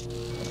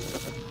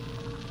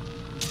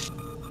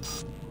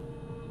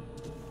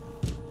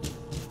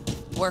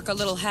 Work a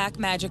little hack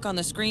magic on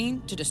the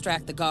screen to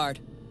distract the guard.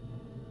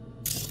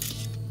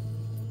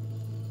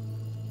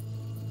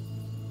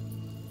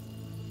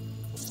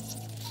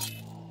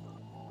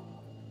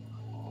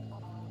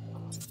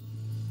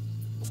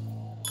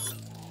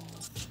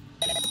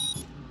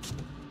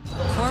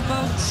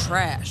 Corpo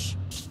trash.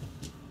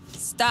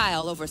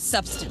 Style over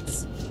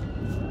substance.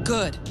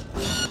 Good.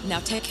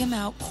 Now take him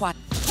out quiet.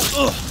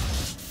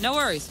 No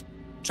worries.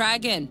 Try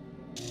again.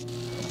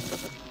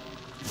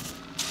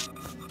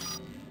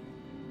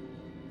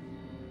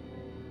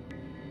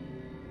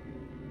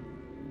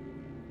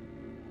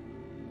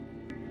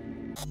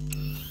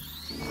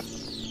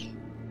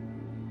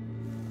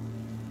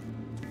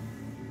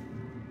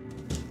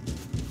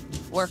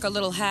 Work a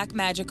little hack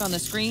magic on the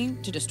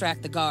screen to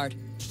distract the guard.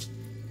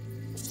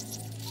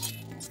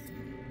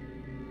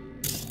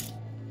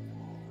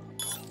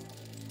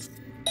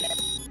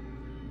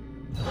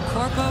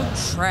 Corpo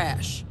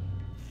trash.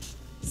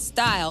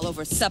 Style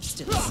over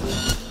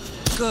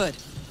substance. Good.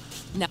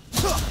 Now,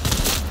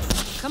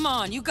 come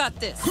on, you got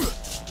this.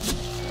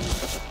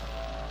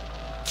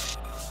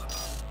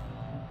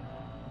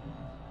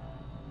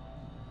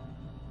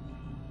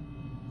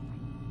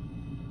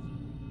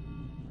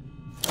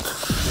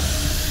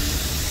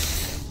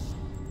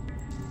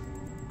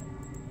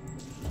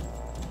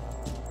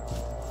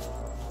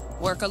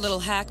 Work a little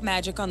hack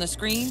magic on the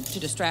screen to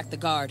distract the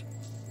guard.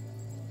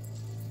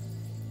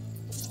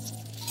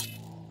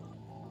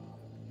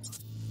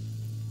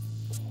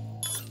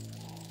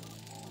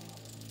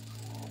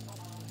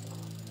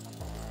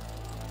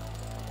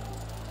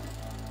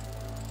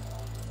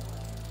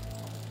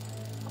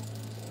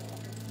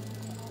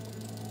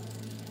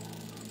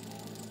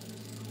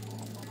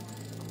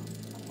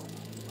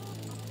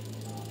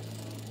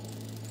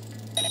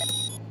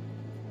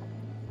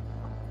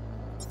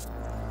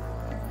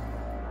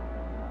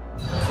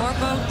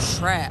 Corpo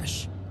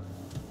trash.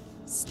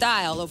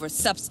 Style over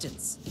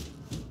substance.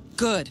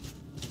 Good.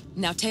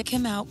 Now take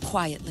him out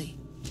quietly.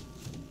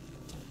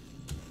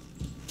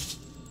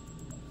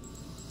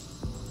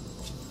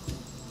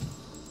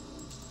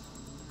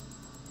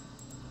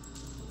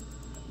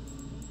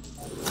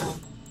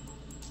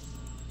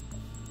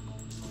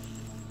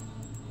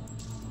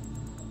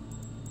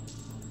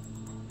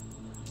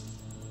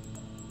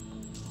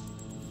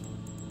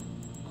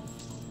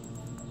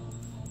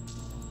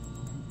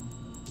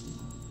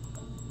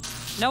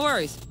 No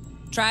worries.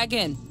 Try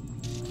again.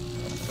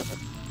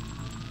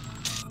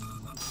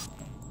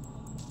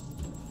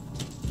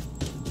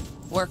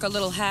 Work a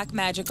little hack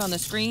magic on the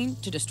screen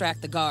to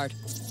distract the guard.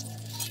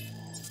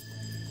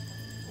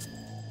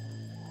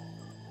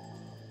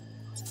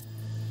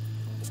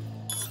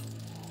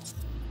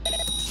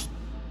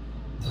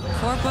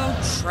 Corpo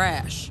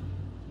trash.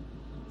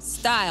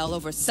 Style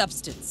over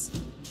substance.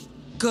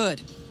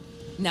 Good.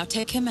 Now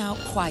take him out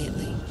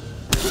quietly.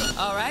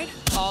 All right,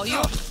 all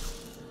yours.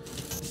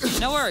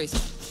 No worries.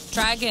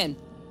 Try again.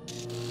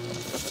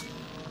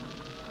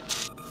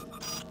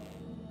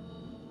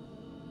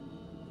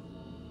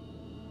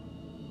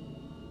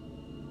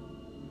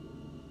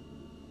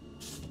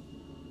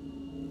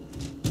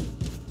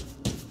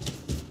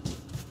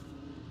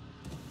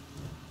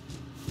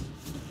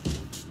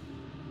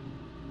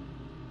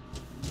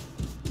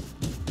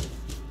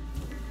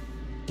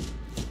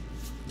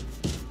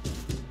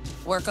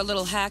 Work a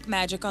little hack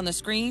magic on the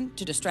screen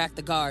to distract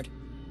the guard.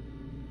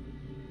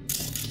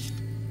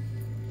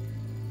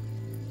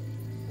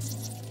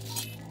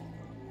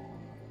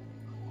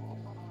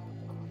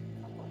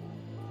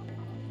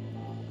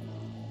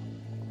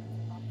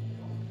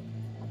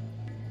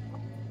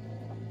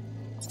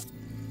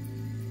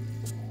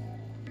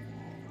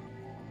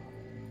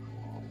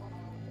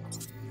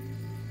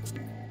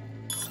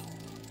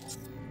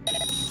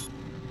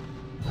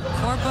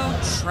 Corpo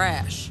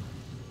trash.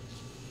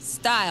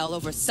 Style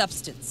over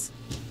substance.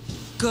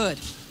 Good.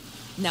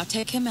 Now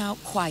take him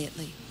out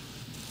quietly.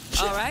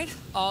 All right,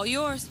 all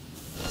yours.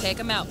 Take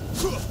him out.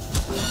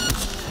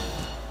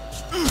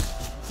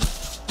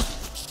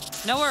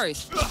 No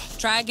worries.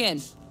 Try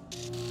again.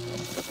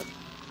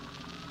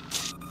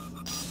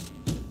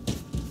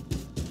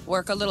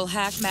 Work a little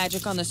hack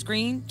magic on the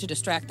screen to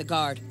distract the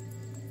guard.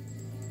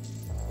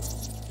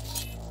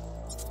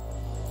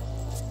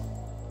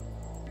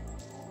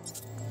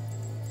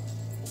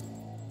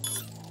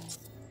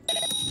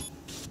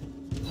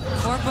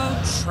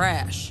 Corpo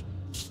trash.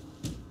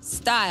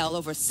 Style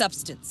over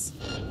substance.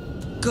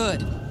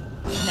 Good.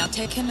 Now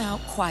take him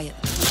out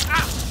quietly.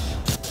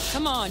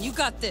 Come on, you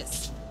got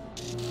this.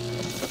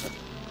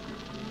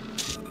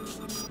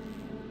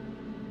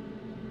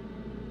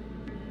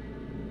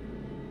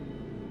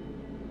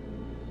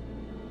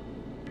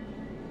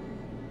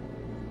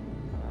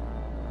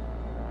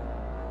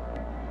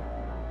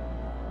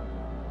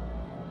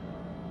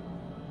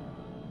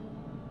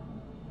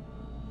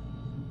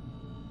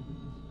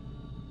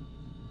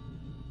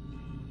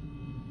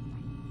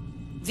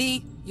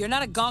 V, you're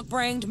not a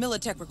gonk-brained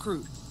Militech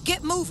recruit.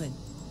 Get moving.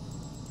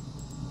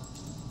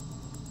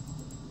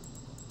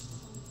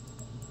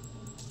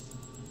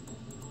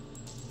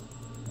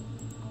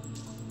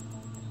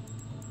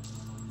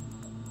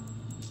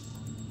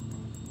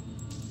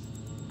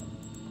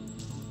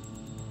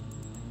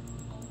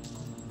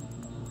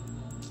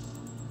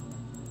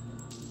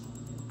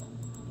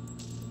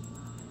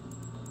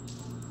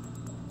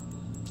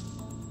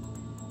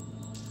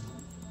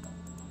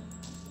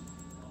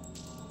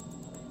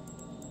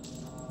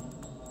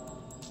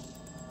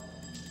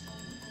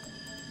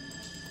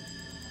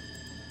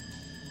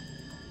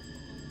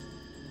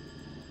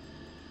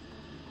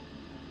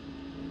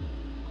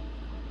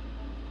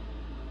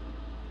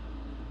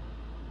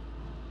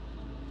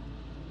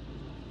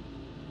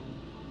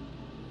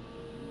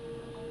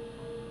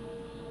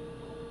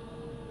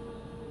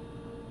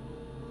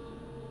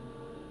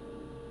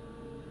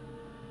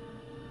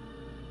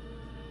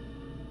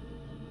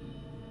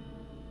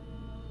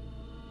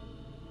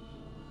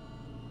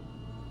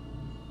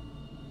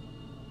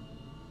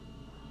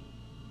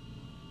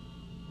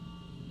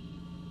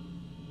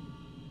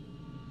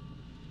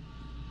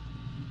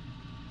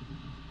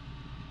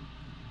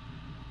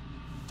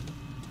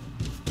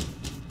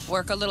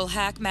 Work a little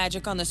hack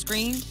magic on the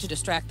screen to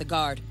distract the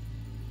guard.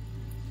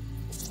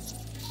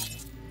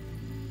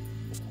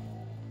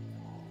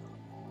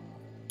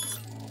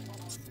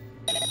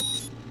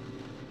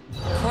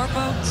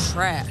 Corpo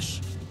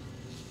trash.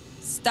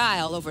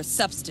 Style over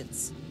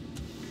substance.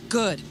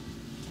 Good.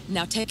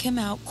 Now take him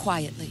out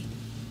quietly.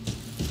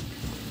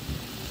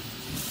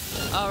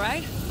 All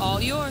right,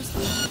 all yours.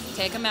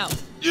 Take him out.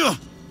 Yeah.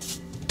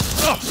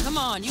 Come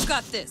on, you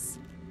got this.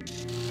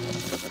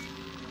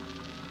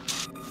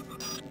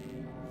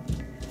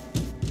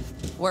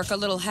 Work a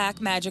little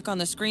hack magic on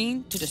the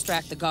screen to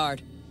distract the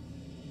guard.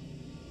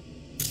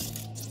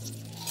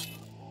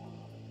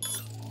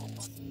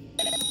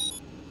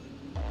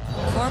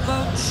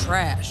 Corpo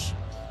trash.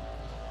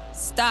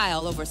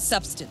 Style over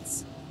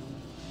substance.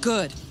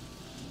 Good.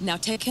 Now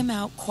take him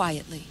out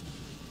quietly.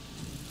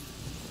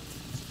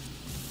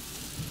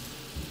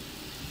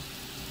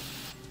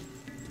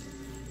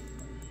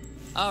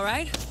 All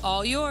right,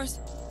 all yours.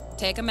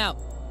 Take him out.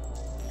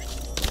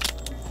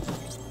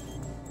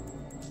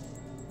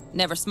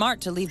 Never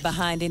smart to leave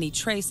behind any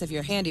trace of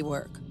your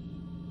handiwork.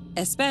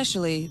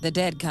 Especially the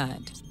dead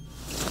kind.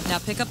 Now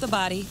pick up the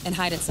body and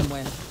hide it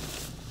somewhere.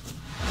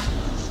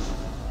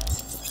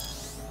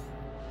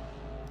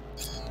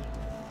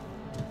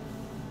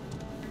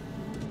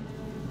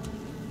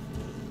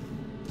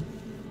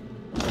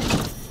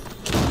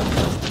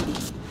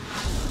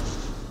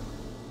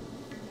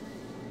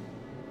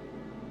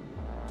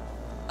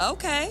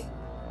 Okay.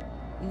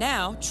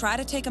 Now, try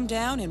to take him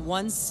down in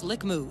one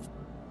slick move.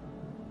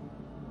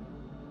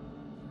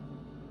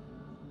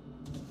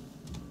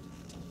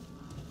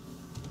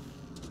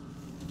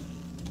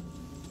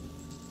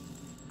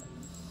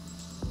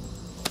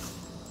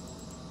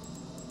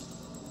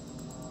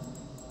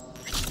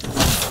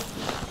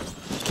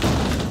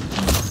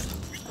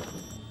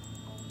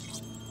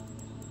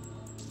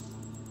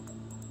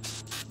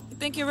 You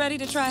think you're ready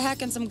to try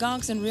hacking some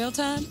gonks in real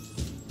time?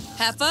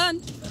 Have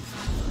fun!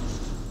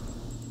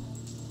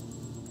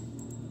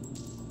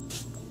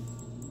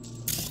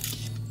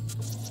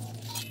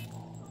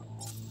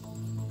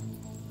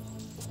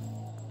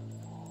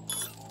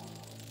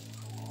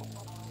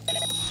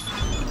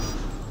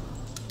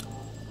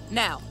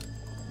 Now,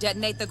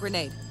 detonate the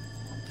grenade.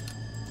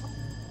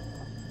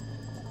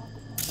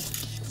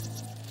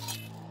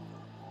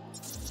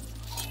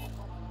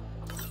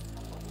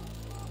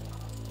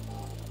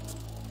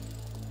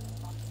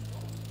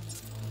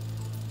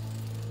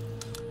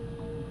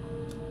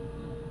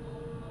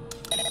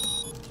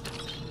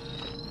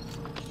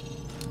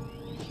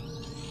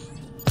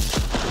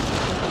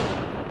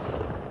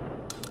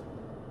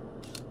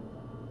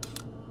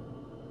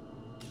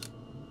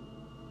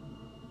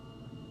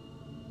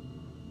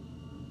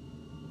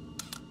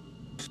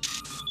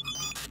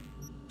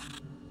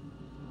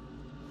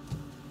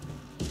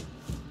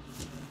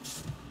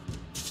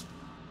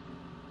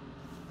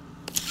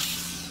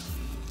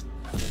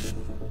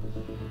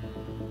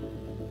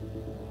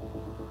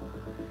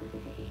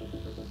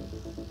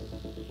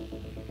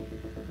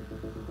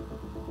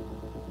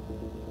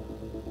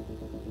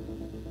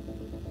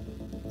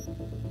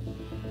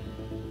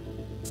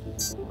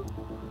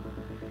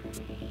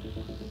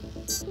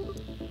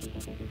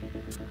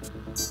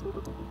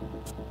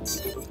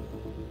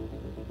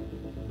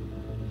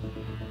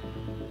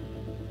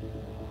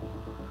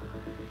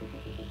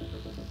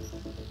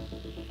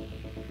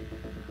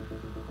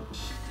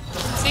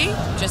 See?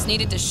 Just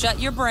needed to shut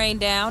your brain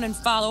down and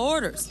follow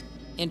orders.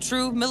 In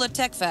true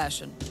Militech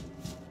fashion.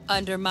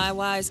 Under my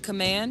wise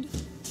command,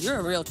 you're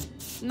a real...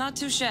 Not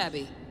too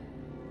shabby.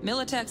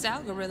 Militech's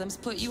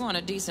algorithms put you on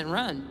a decent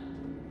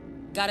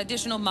run. Got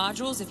additional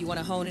modules if you want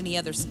to hone any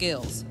other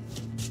skills.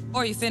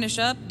 Or you finish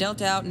up,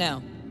 Delta out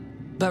now.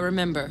 But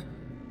remember,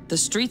 the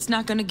street's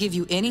not gonna give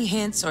you any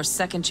hints or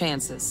second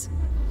chances.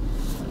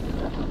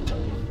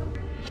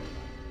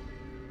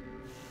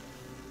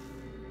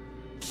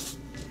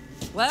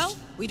 Well,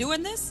 we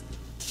doing this?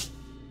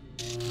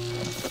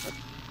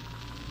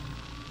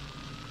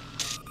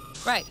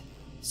 Right.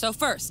 So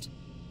first,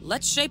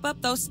 let's shape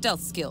up those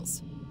stealth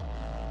skills.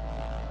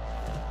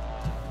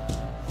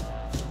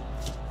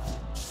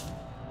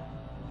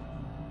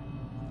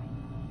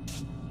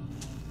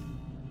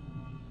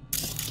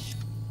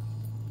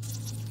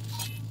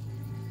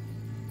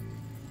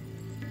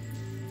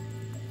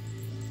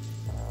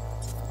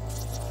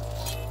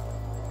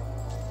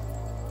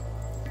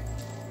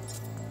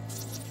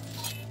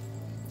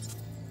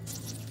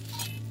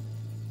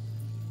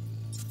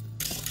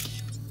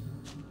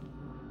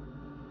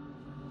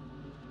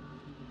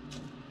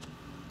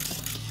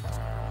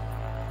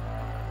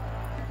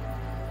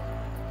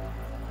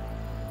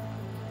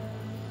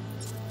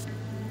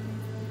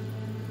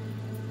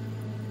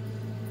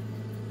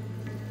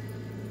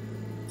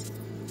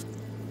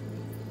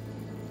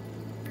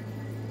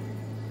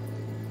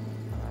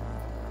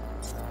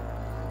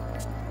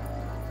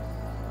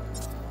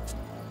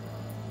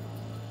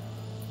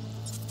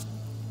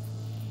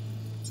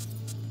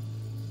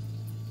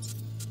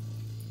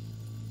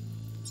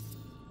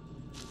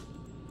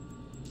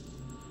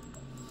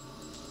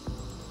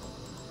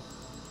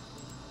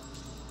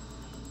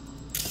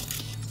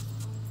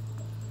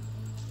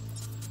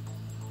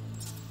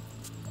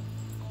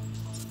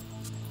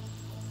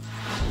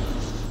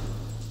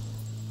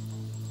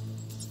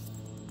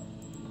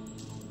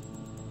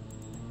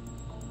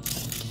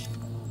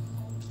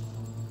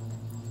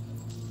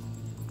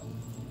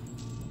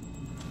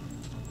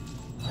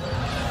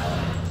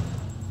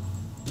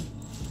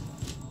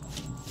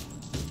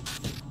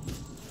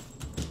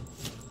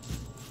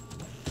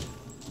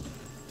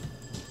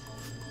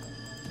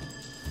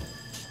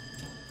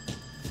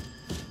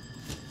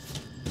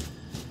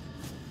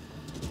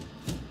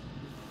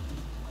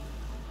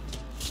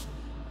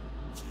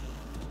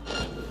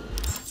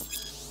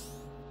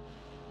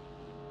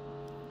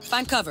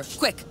 Find cover,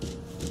 quick.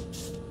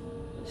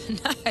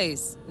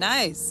 Nice,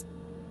 nice.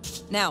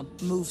 Now,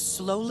 move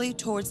slowly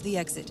towards the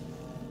exit.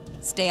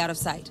 Stay out of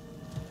sight.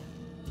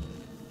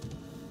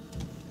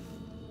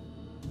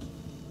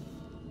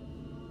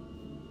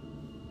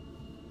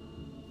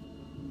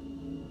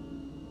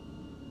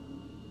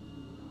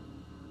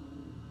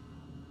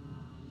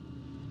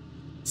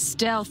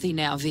 Stealthy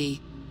now, V.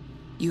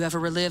 You ever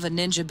relive a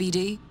ninja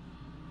BD?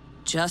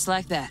 Just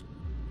like that.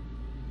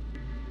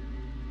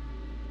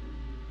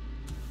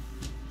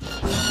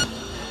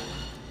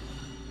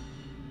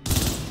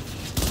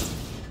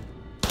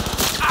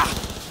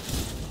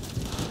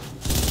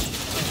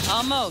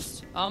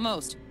 Almost,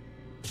 almost.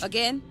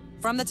 Again,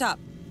 from the top.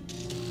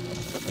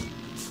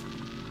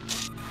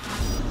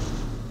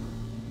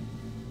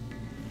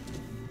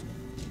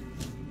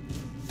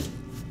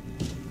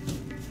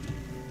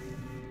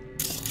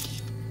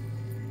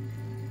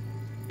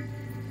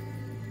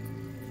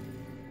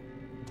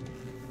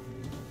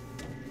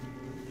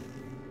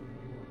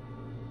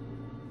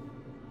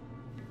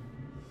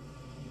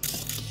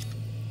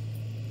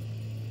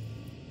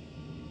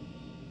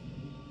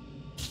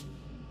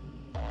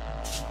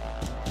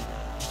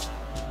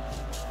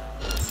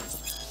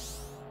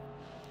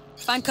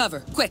 Find cover,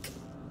 quick.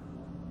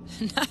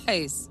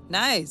 Nice,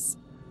 nice.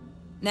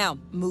 Now,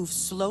 move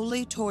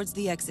slowly towards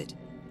the exit.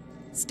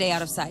 Stay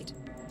out of sight.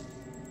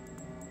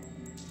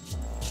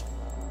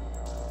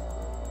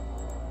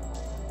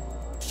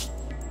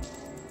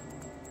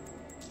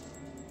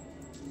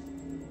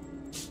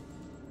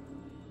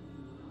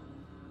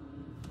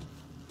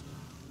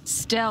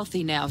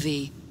 Stealthy now,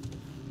 V.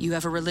 You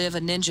ever relive a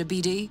ninja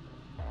BD?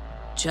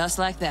 Just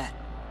like that.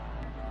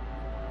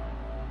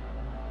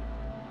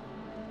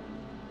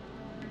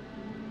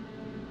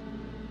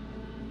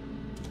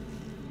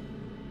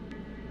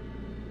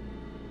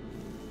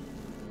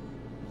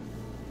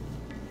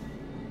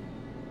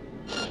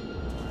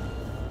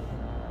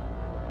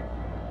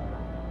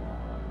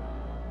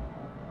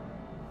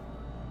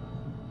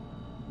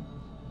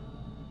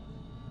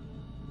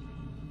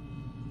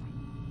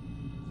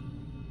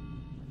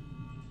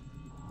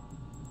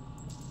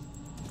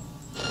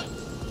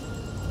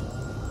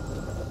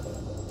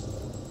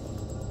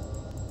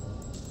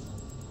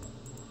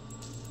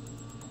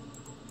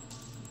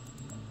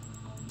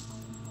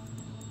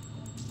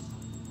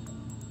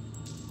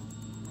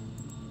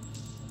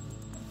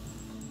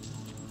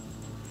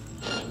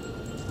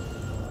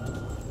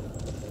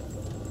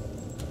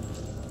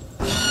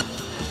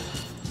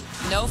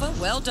 Nova,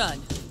 well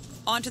done.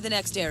 On to the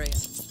next area.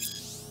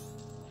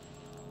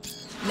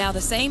 Now the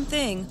same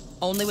thing,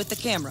 only with the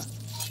camera.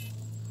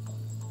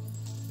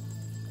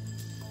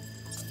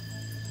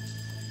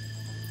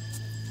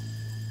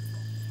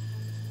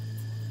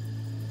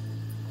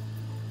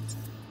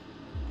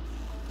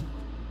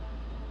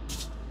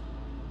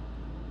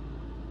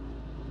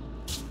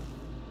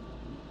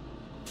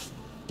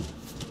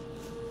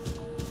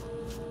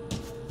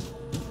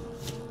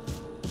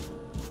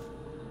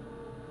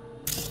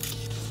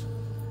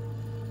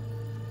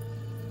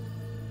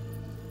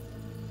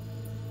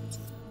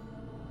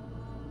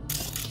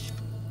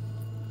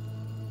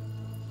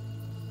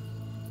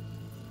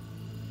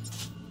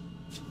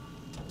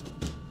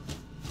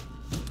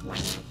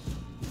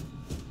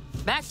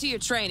 Back to your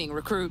training,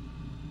 recruit.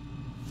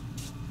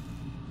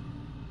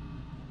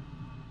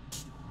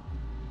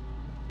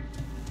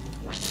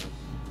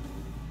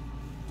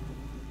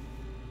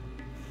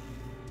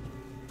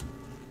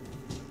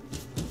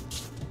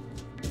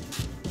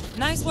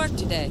 Nice work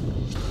today.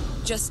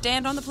 Just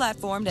stand on the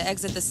platform to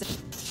exit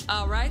the...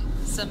 All right,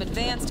 some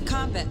advanced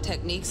combat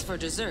techniques for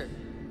dessert.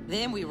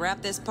 Then we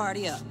wrap this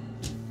party up.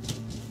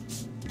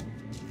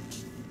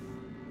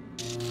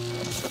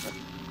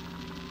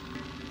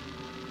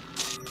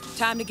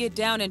 Time to get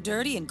down and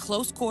dirty in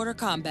close quarter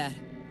combat.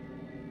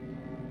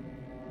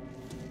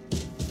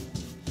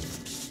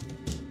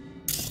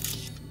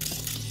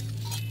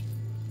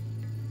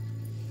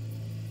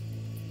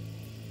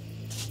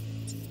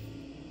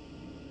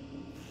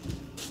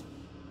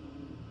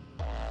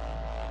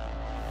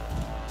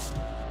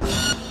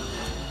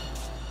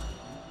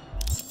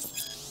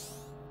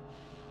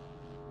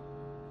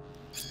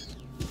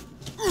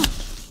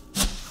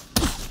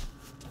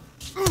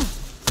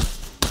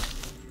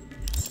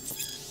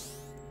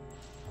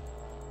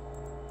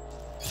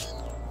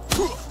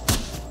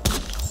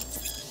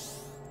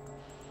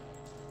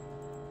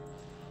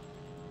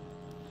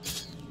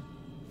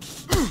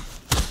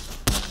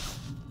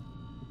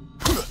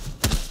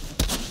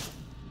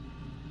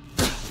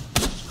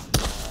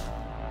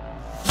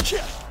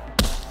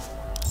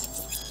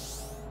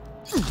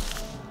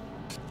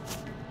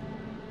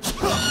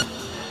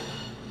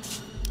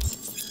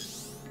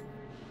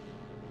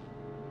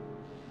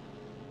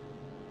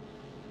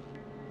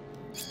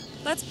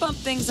 Let's bump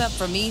things up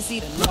from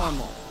easy to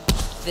normal.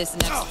 This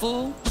next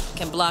fool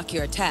can block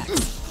your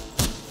attacks.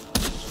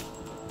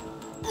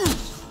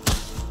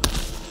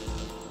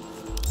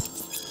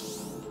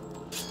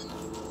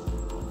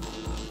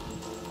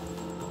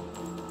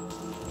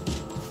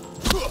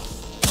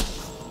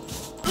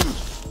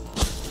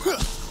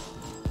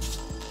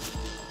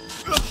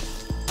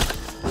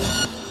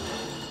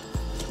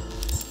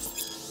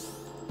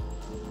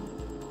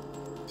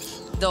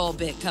 dull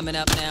bit coming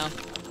up now.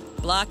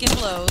 Blocking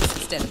blows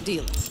instead of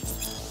dealing.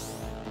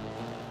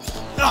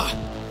 Ah!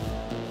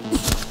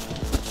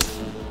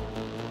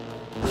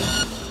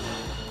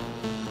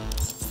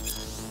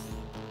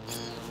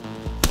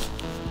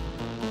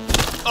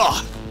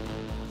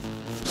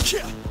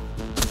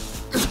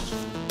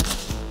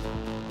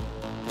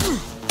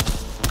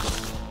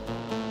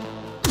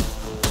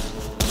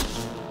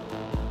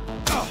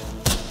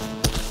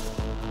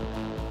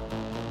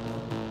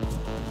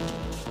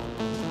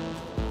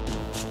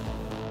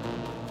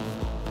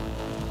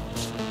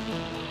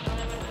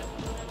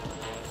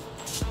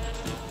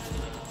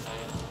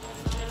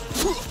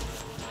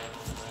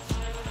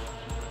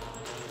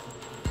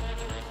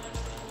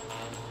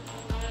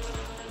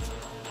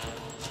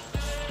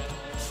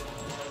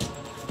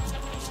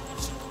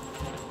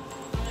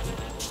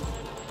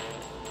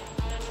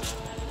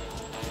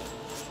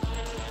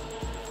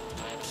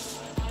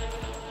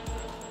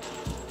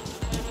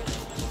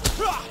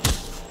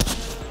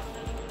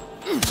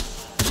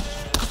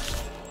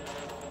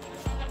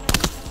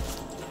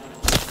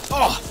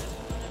 Ah!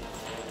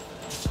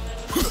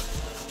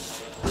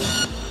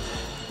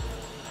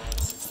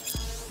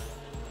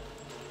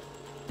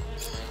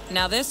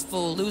 Now this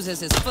fool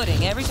loses his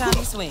footing every time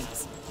he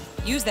swings.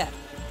 Use that.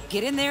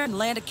 Get in there and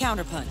land a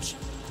counterpunch.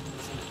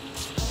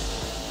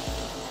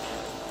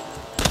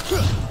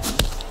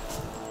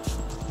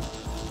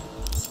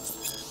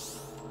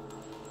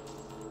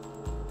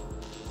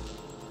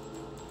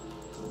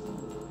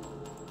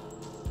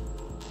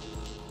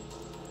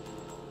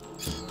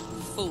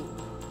 Fool.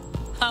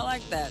 I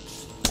like that.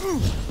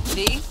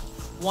 V,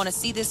 want to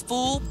see this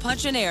fool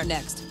punch in air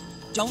next.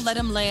 Don't let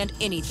him land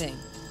anything.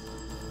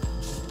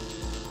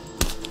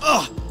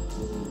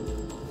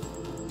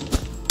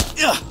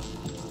 Yeah.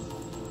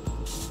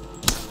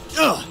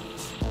 Yeah.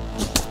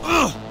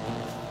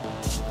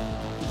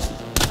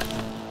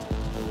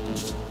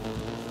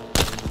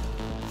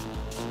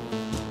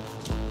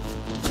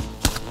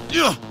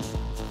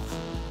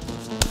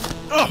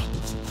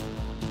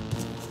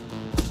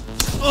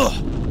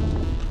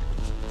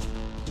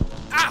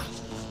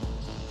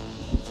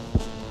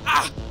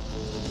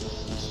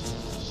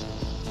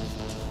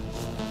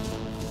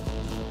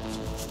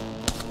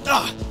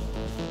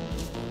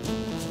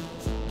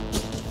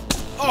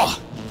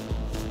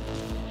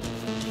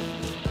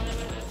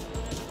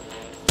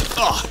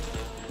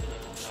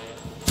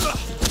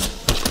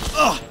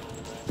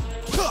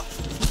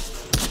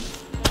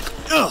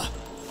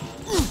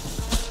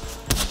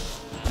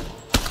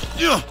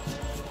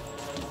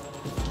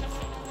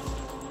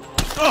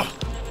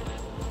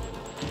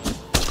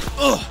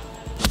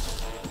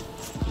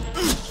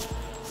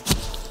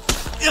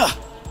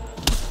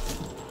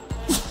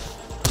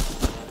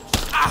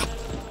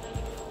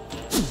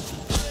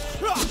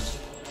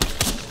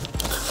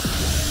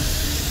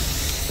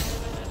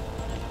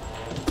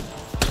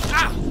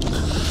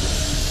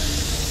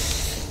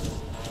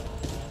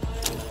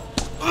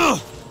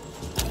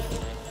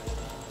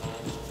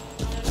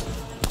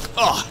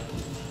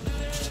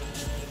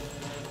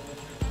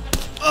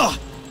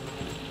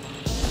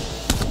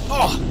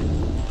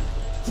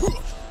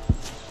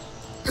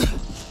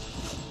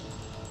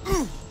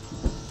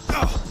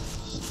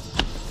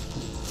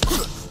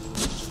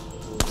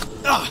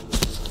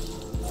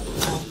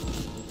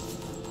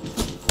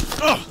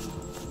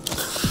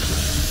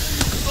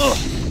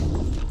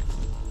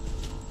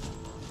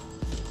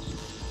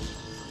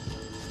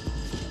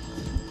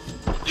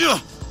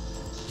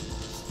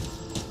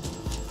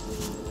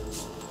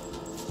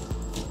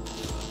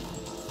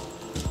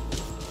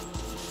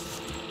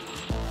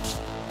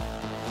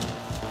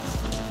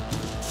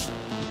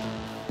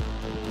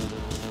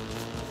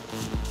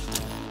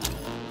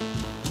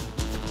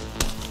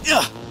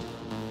 Yeah.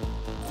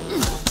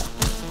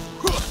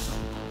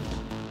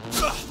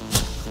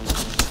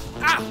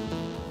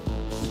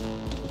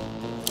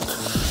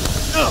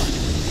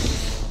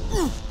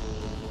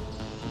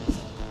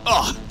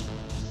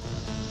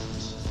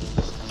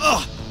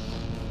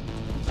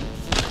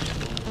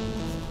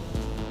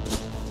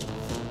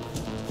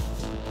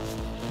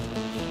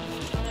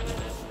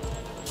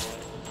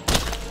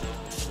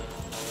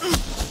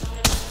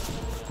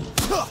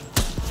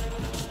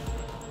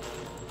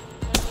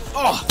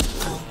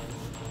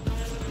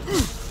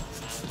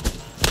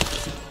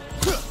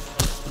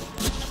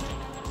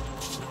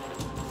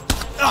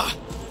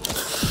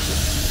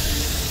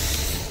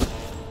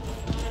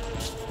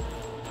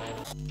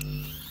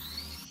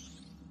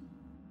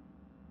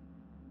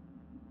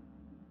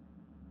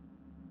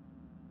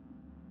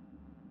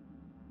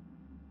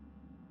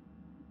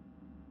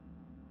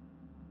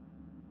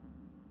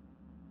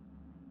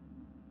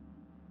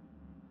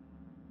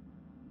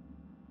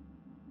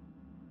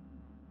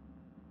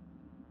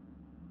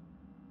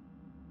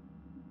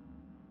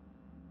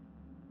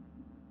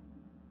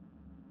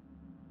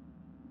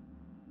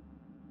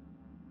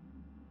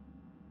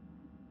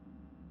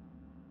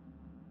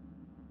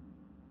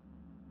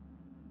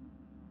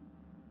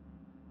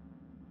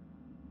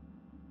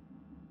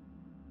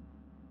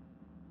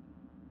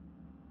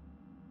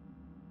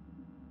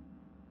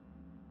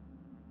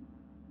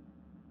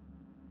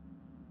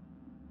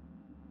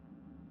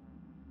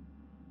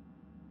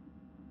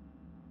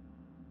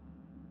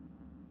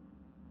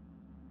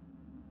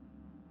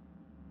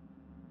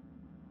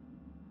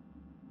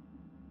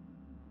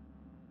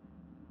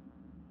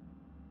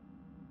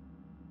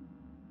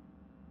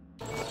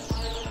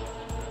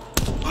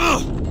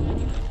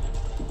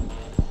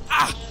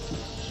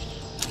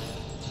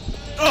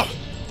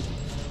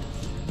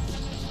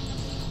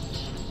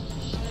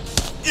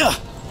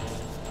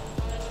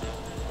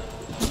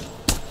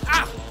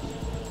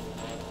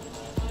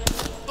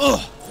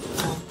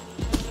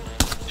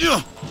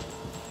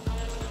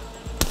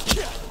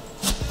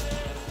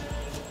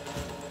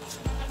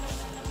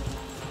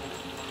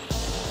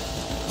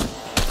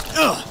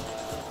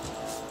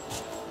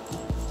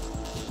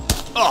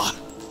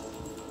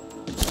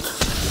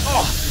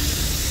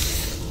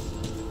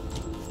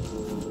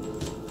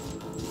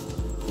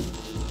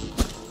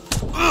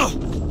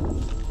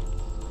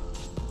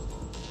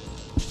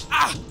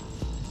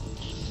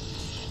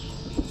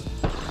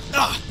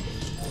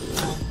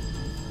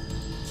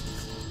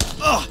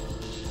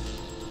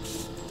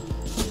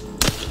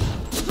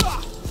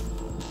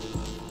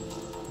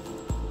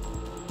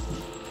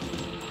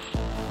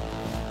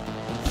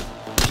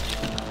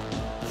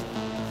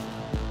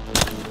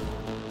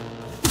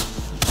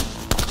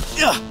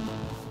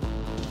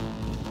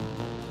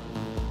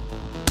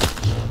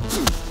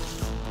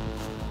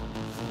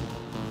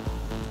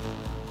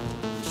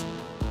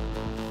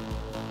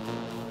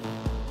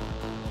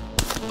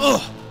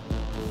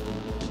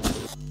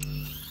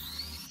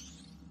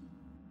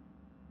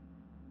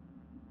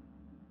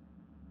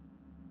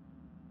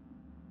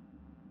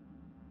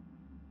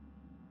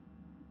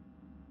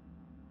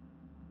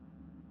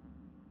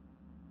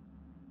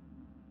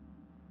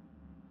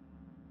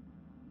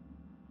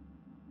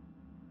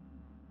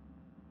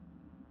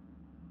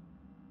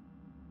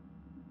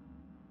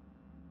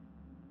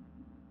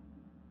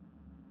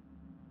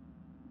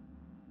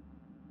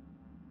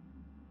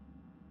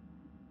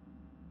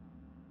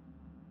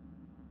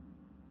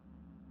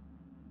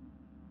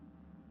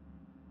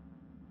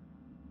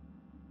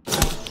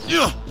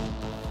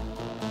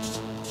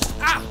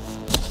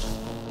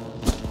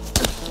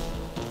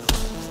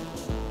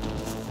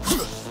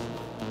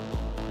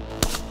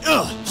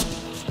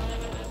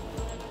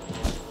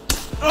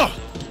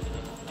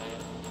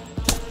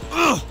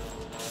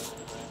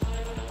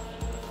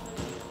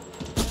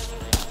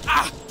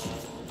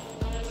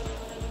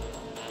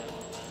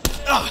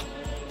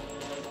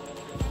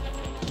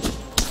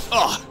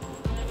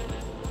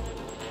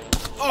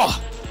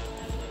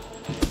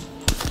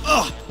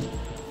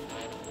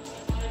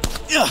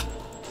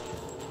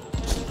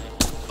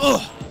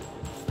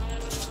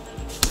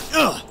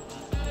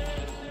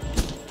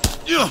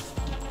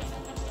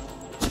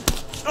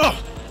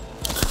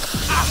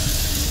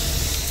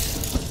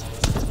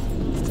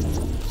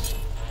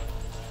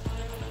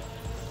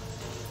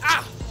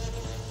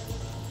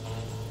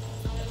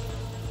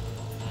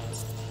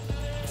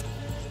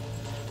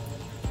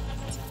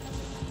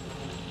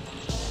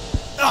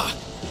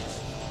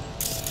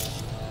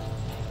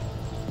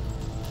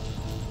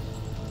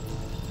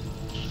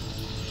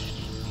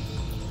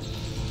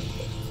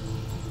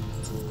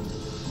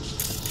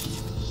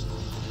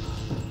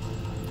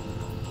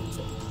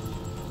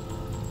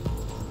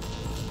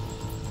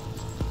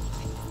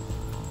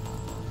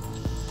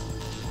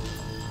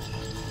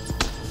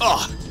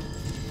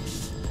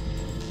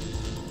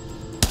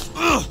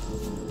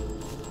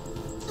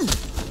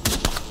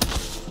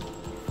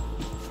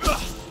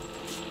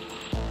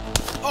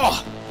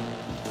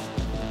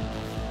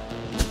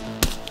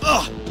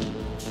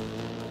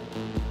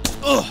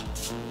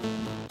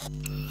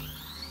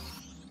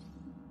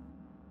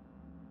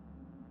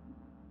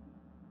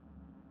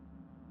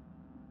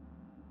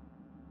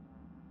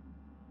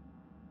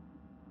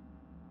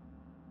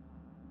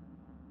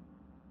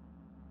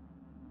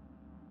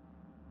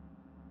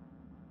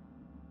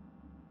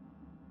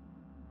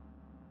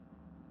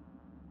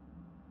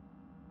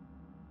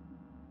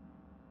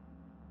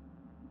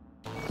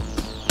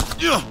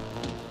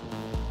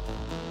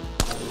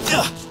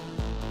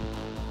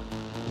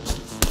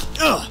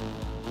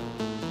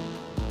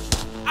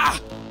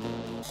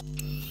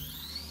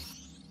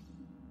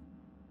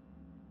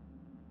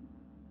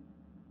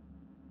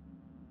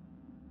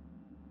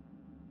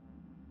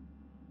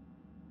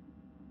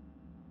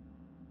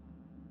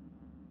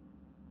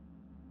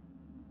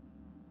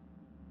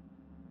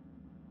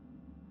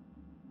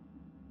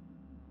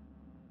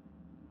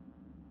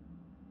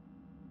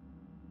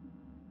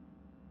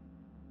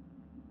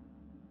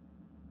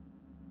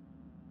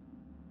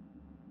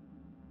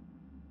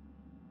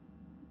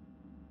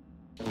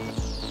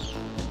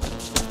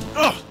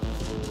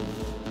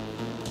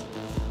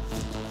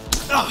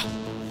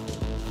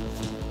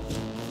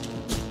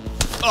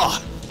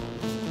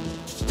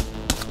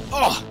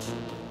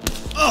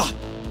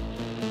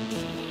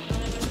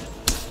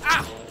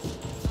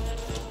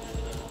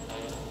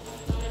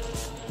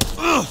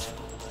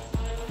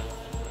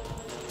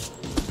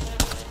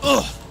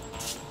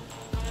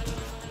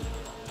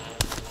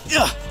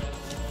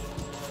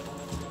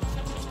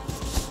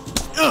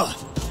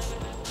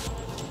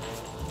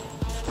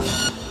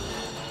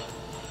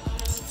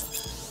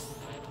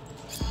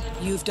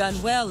 You've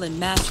done well in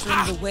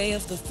mastering the way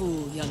of the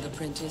fool, young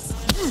apprentice.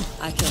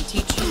 I can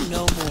teach you no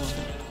more.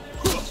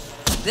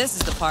 This is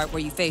the part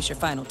where you face your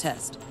final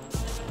test.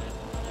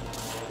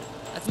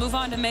 Let's move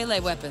on to melee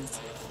weapons.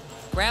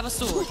 Grab a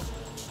sword.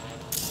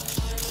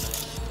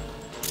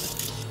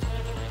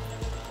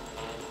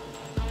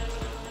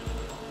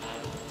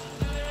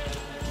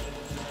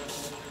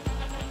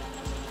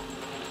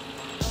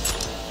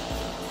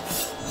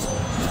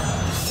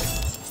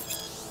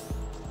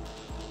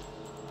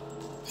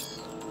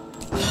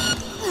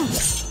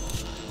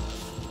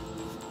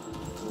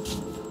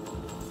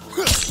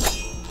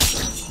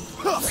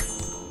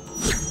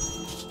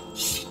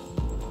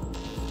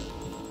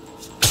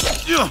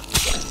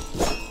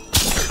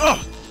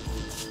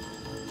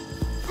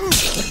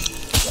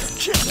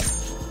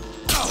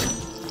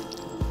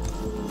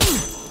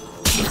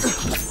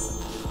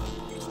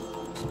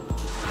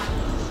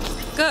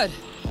 Good.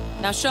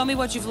 Now show me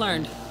what you've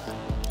learned.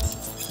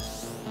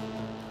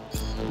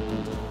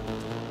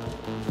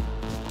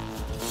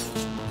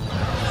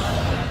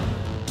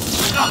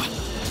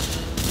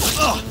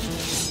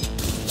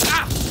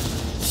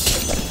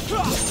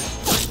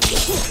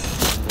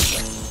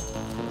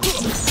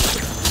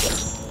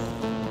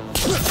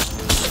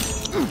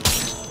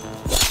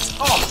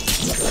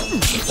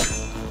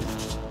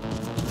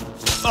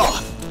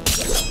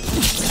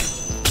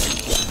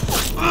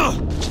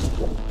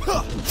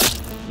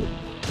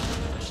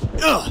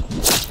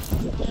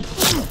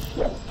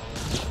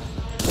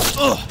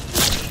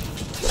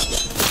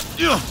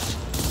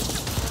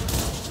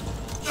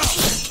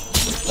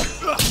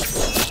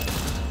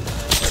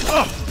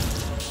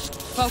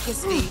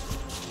 Focus, V.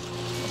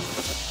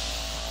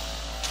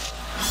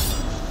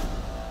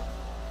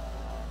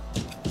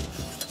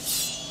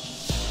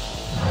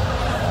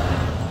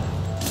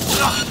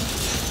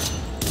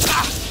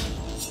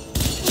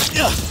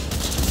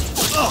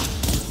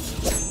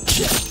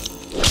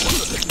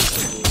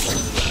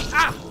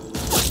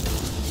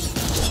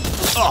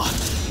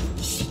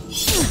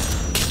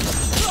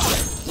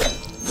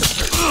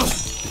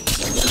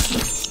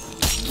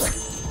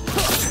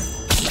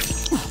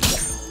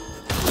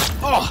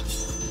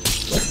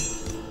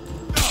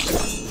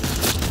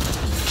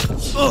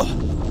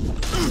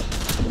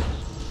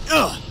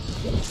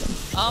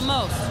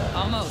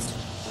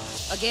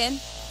 Almost. Again,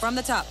 from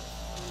the top.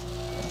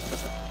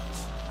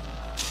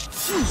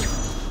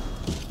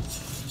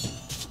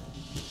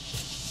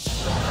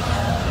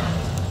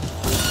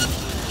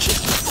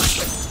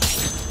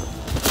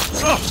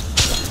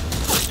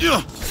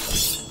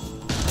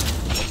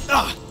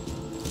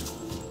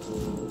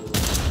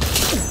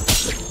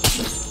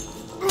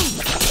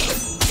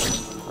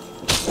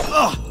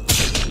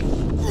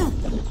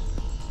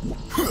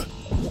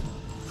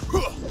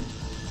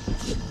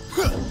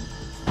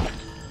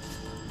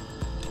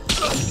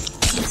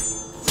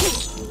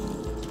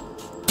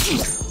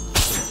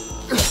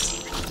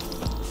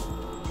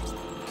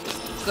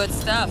 Good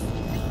stuff.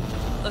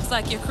 Looks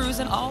like you're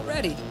cruising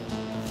already.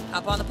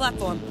 Hop on the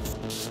platform.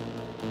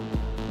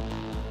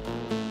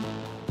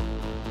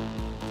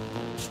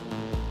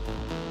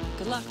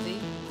 Good luck, V.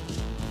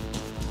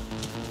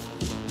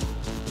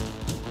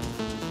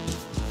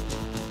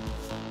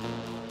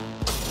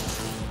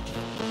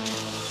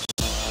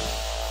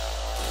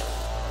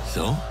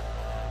 So?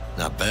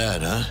 Not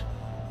bad, huh?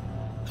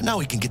 Now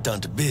we can get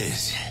down to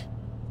biz.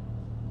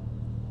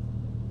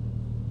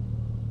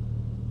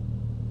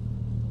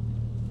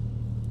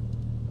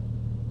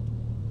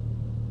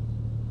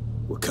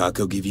 Will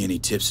Kako give you any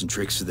tips and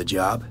tricks for the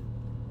job?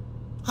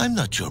 I'm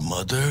not your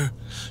mother.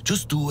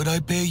 Just do what I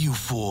pay you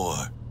for.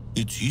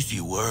 It's easy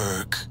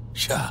work.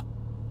 Yeah.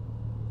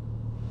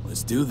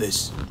 Let's do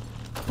this.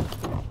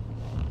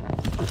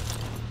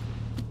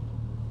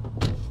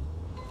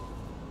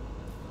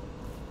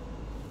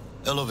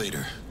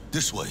 Elevator.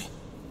 This way.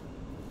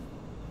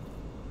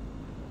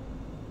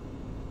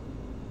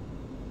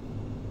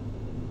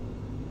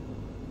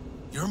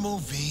 Your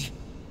move, V.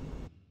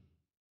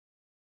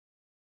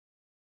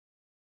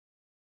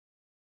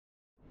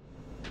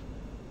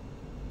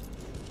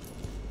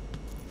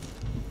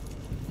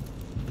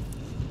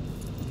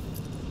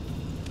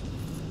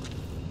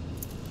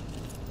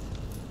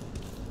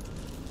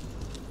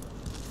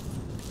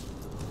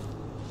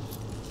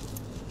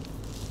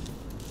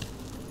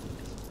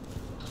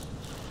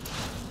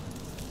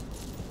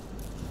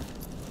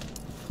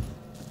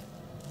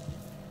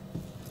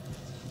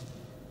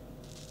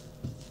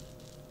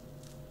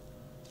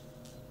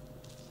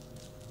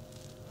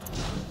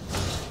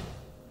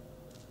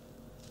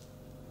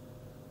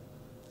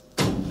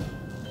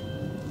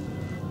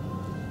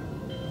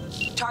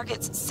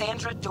 Target's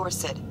Sandra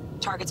Dorsett.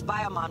 Target's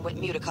biomon went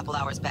mute a couple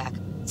hours back.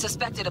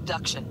 Suspected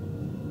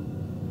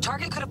abduction.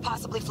 Target could have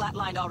possibly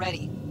flatlined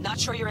already. Not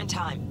sure you're in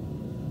time.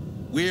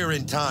 We're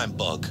in time,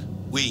 Bug.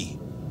 We.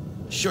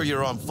 Sure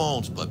you're on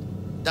phones, but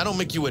that don't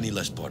make you any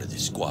less part of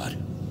this squad.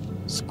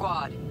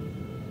 Squad.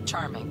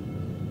 Charming.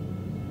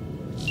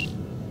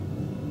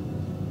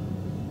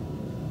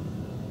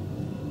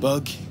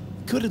 Bug,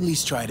 could at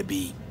least try to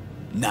be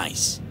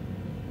nice.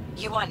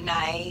 You want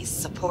nice,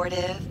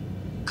 supportive?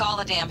 Call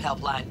the damn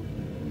helpline.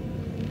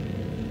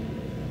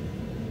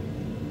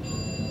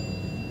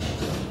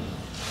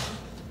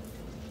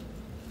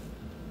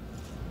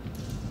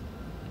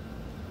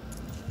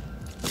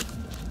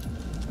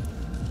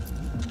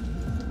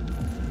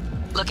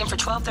 Looking for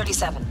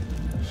 1237.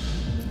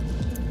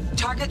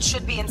 Target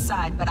should be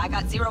inside, but I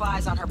got 0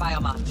 eyes on her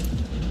biomon.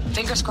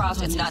 Fingers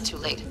crossed it's not too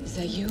late. Is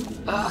that you?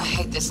 Oh, I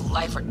hate this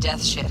life or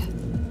death shit.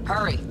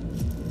 Hurry.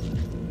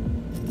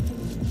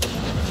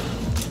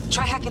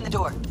 Try hacking the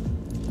door.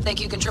 Think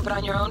you can trip it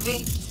on your own,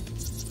 V?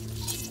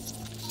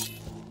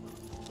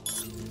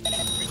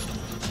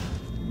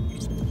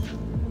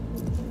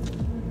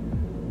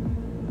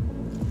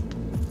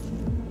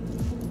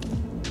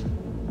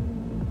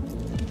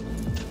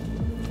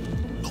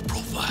 No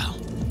profile.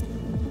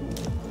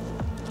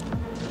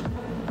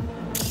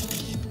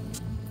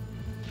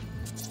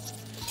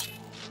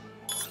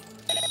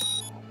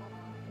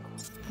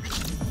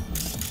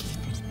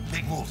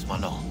 moves,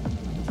 mano.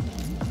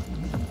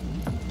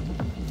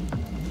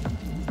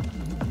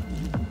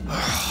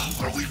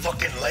 Are we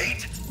fucking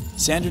late?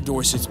 Sandra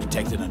Dorsett's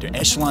protected under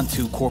Echelon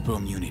 2 Corpo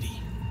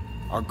immunity.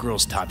 Our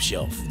girl's top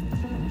shelf.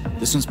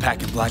 This one's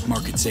packing black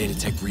market Zeta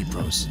Tech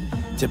repros.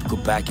 Typical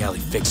back alley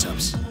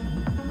fix-ups.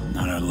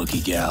 Not our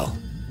lucky gal.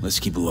 Let's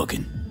keep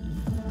looking.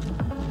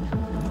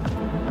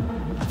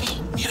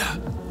 Mira,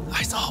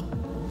 eyes up.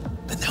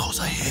 Pendejos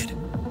ahead.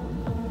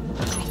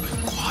 Be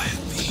quiet,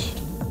 V.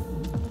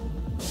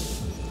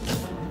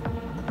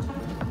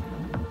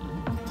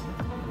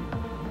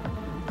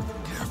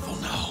 Careful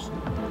now.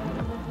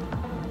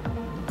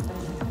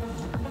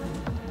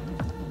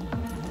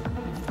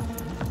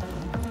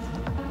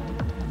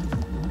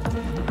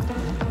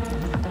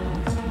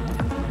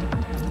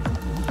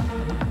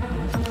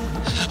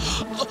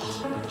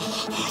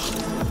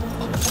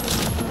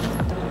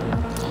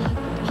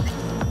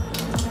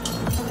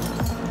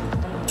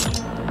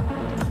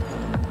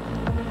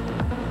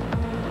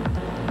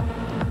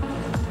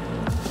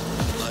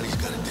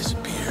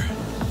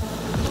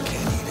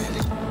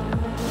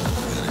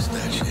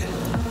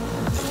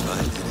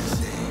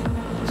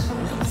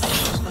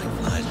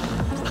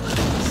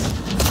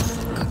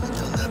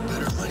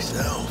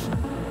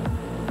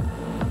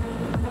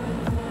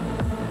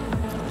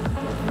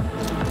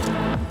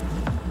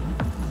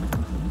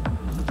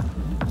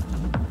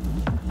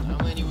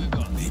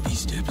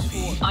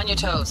 On your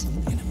toes.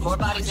 More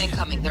bodies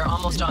incoming. They're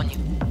almost on you.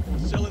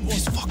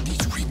 Please fuck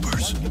these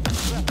Reapers.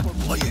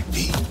 Quiet,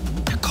 V.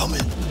 They're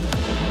coming.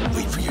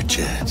 Wait for your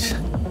chance.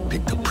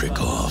 Pick the prick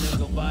off.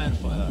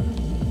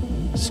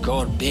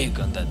 Score big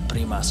on that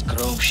Prima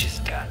scrope she's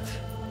got.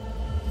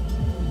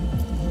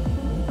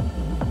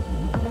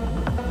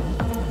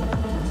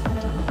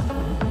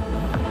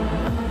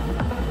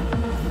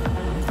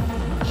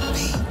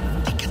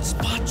 They can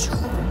spot you.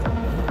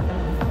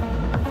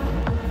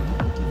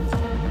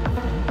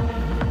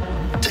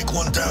 Take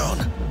one down.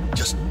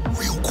 Just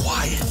real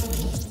quiet.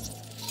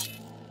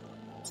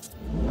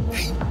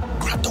 Hey,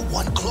 grab the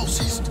one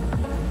closest.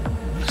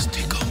 Let's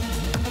take him.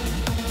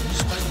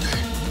 It's right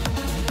there.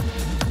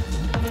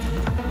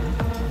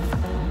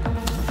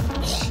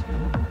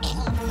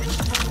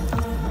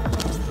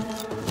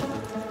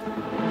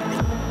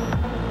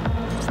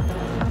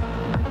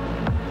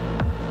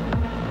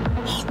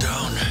 All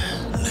down.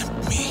 Limp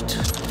meat.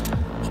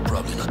 But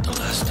probably not the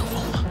last of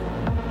them.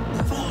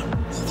 Move on.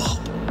 Move up.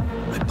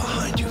 Right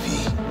behind you, V.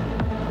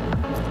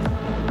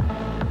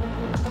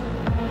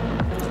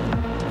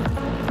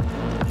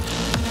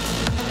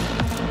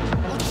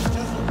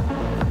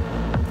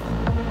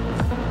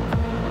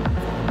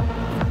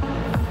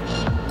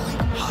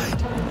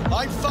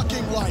 I'm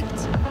fucking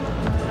wiped.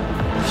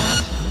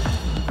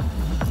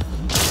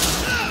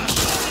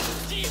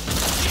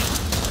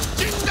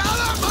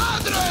 ¡Chingada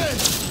madre!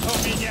 У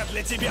меня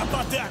для тебя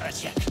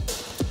подарочек.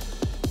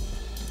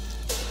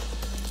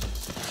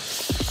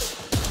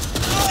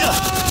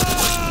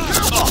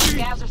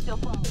 Scavs are still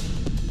falling.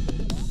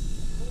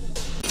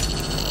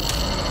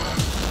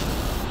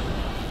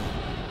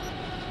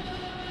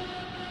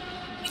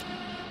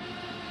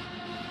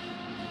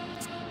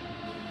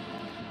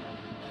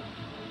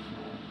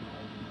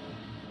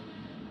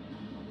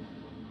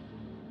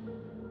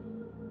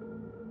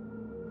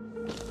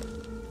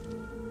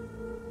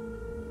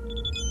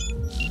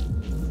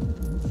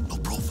 No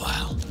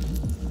profile.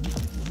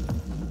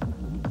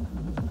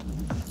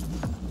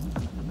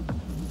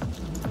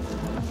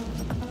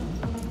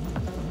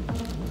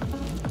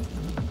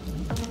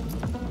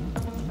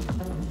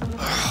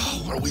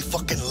 Are we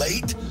fucking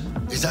late?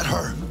 Is that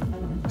her?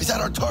 Is that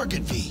our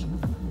target, V?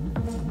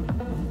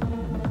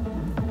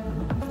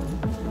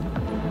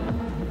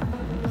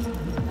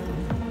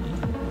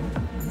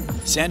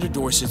 Sandra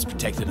Dorsett's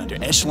protected under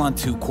Echelon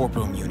 2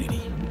 Corpo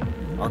immunity.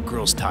 Our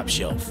girl's top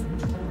shelf.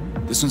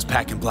 This one's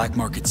packing black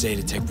market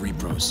Zeta Tech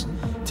repros.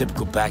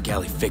 Typical back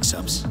alley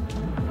fix-ups.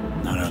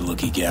 Not our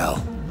lucky gal.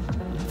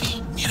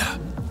 V, mira,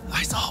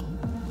 eyes up.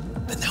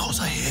 Pendejos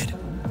ahead.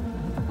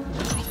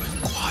 Be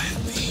quiet,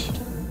 V.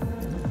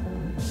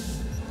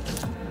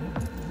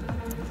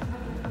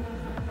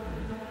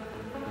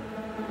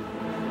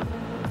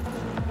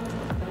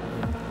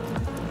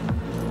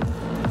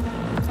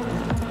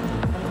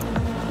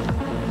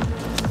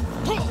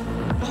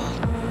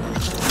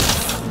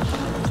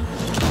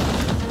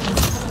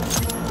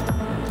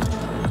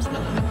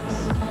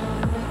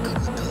 Couldn't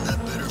have done that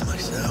better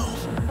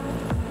myself.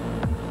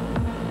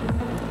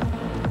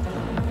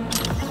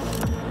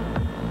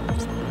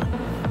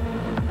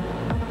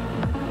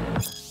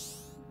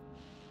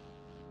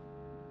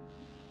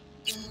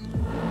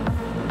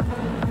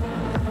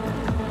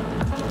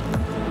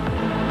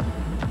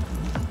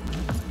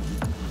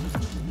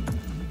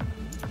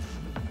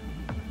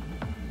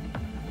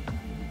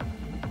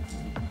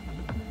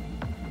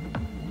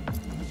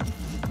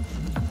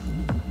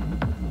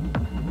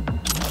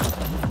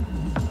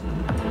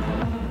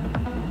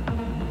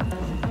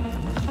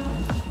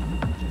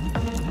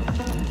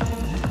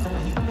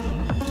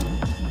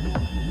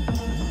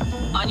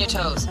 On your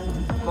toes.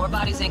 More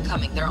bodies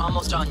incoming. They're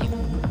almost on you.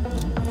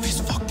 Please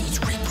fuck these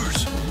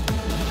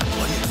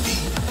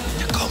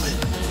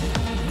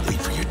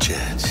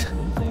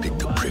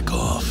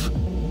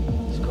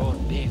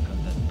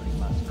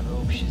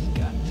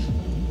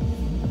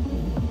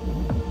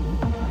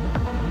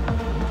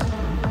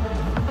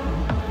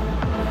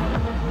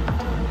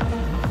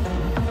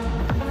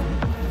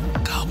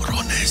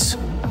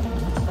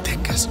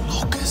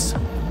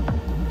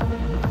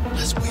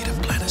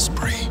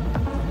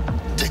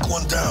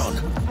down.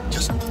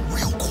 Just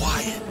real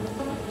quiet.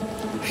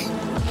 Hey,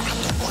 grab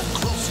the one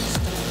closest.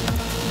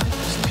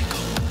 Stick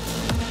 'em.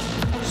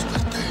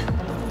 Suerte.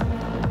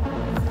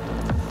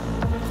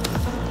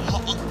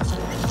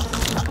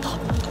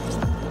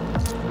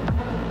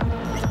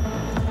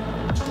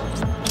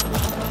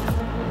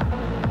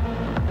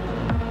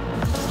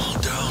 All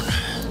down.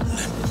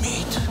 Limp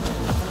meat.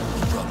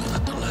 Probably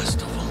not the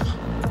last of them.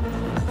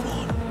 Move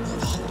on.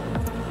 Move on.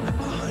 Right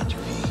behind you,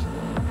 V.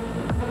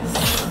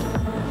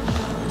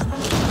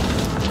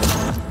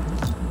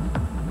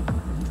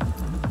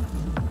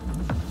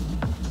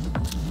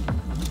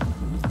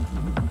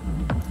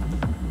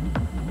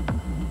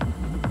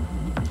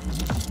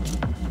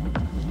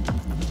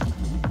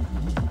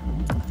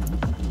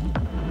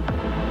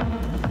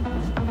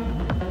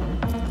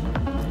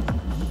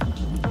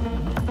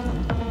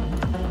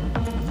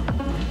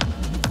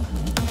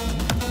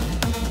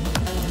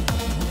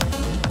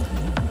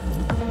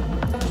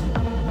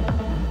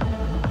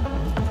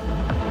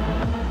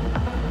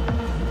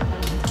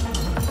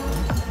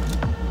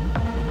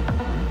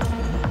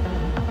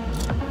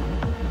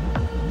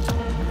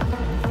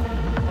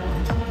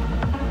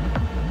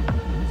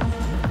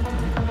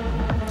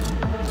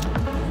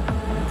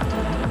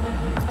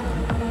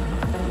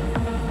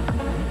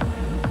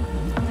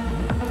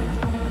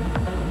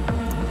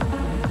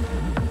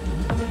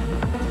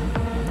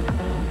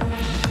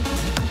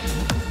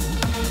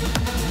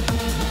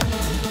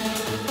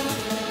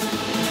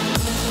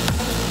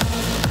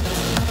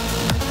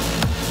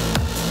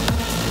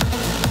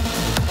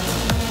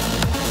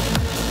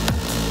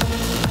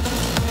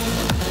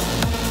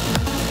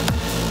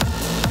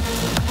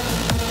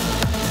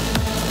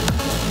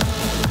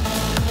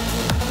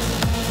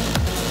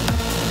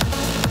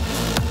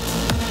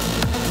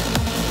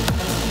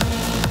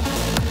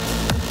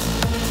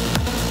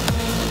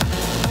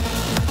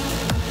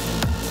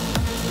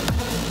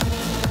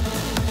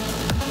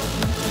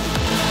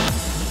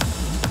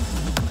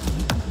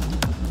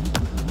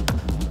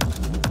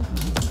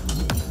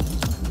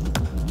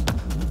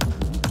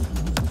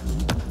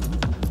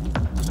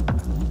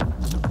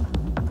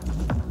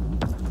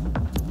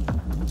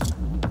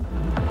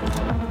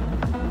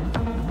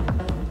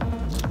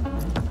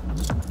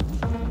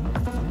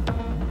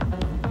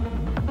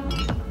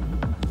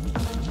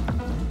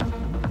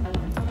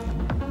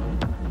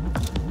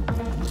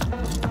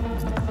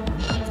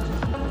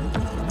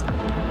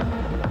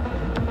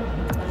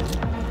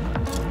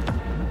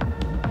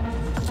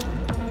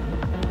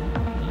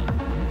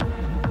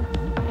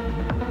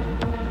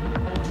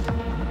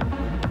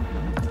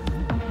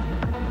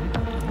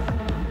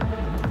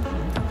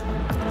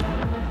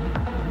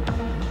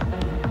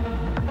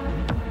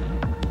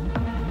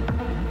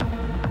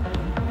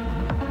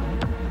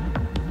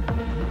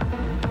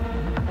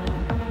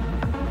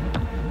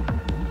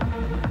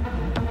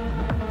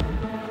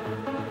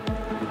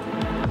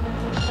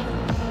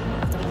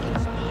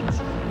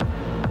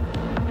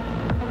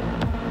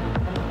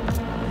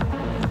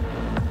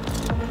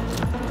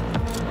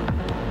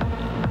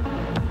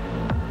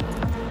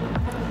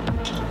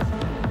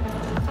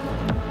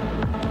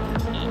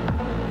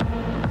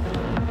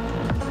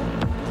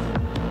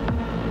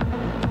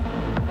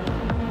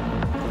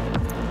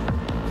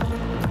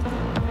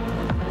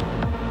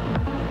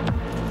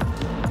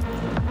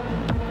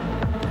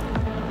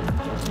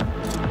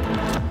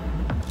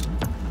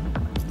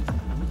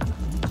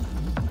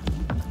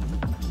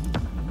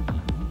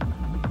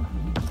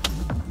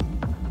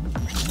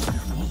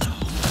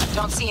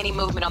 Don't see any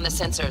movement on the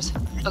sensors.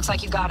 Looks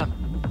like you got him.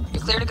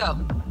 You're clear to go.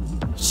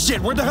 Shit,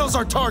 where the hell's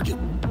our target?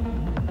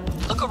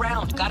 Look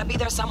around. Gotta be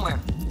there somewhere.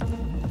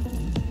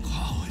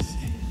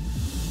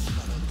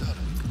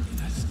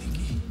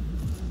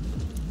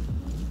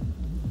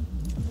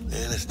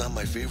 Man, it's not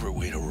my favorite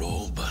way to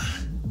roll, but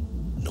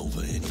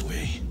Nova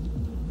anyway.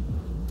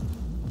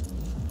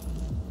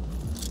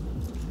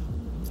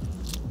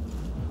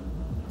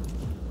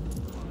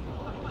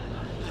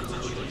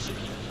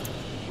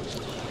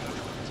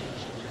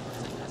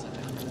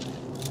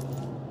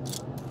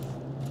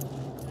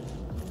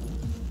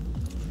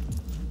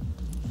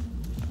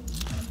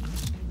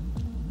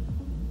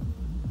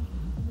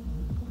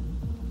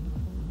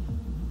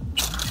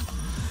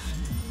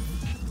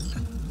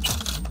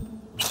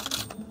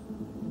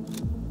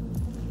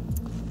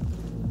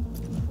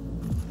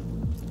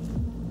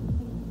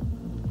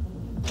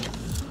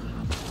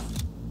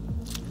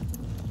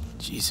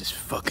 Jesus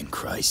fucking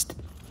Christ.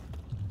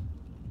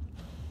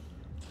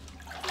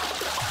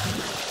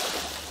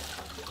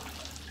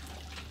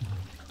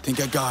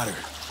 Think I got her.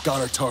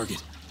 Got our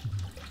target.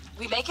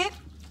 We make it?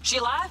 She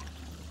alive?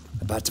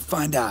 About to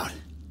find out.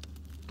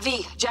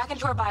 V, jack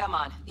into her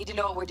biomon. Need to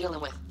know what we're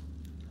dealing with.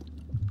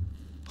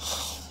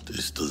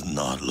 This does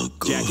not look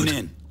good. Jacking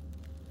in.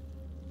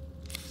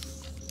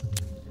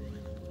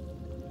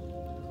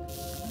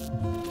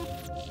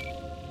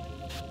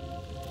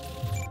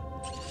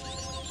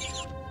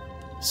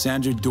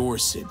 Sandra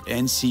Dorsett,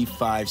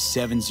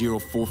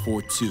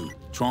 NC570442.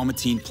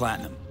 Traumatine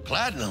Platinum.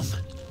 Platinum?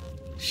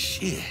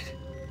 Shit.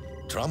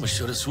 Trauma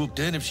should have swooped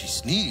in if she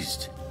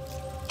sneezed.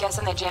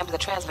 Guessing they jammed the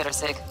transmitter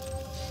sig.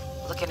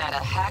 Looking at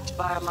a hacked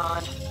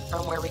biomon,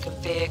 firmware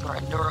reconfig, or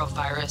a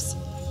neurovirus.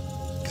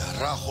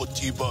 Carajo,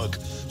 T-Bug.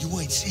 You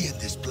ain't seeing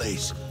this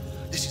place.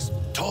 This is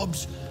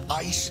tubs,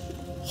 ice,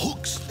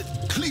 hooks,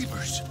 and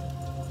cleavers.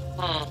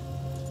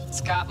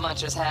 Scott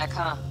Muncher's hack,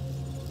 huh?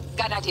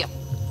 Got an idea.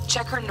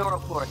 Check her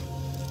neuroport.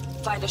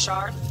 Find a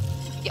shard?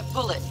 Yeah,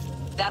 pull it.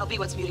 That'll be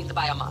what's muting the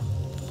biomon.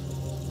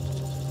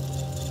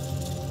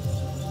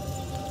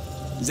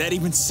 Is that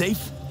even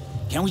safe?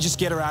 Can't we just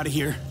get her out of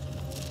here?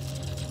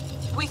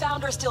 We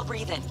found her still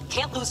breathing.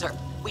 Can't lose her.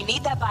 We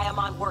need that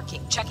biomon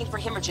working, checking for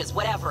hemorrhages,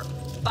 whatever.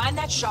 Find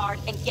that shard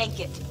and yank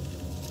it.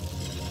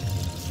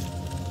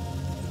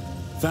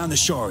 Found the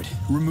shard.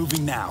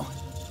 Removing now.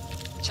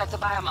 Check the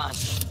biomon.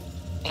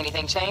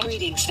 Anything change?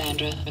 Greetings,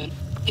 Sandra.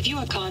 If you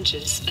are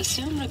conscious,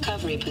 assume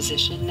recovery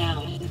position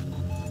now.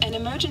 An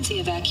emergency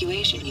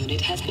evacuation unit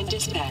has been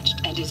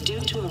dispatched and is due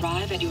to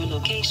arrive at your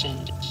location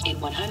in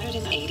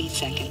 180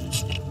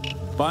 seconds.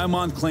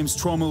 Biomon claims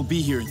trauma will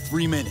be here in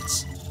 3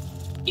 minutes.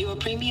 Your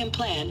premium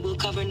plan will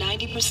cover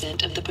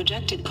 90% of the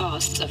projected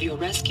costs of your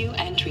rescue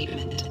and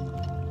treatment.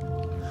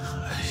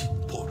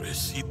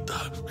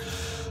 Pobrecita.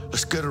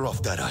 Let's get her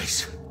off that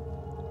ice.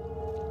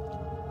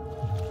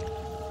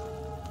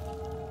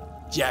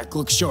 Jack,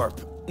 look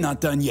sharp. Not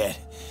done yet.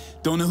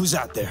 Don't know who's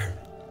out there.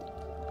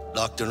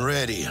 Locked and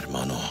ready,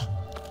 hermano.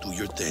 Do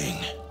your thing.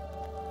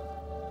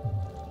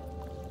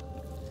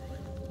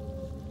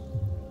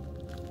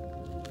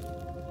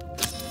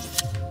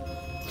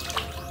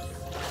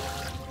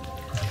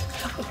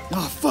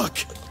 Oh, fuck!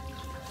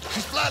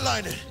 She's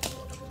flatlining.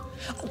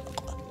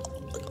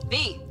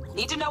 V,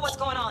 need to know what's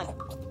going on.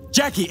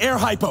 Jackie, air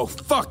hypo!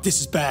 Fuck, this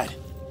is bad.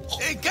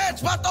 Hey,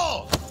 catch,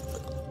 vato!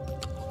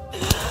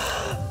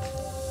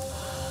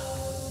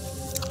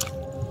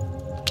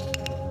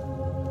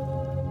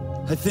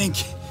 I think...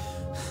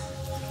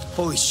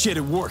 Holy shit,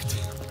 it worked.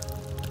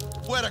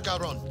 Fuera,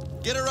 cabrón.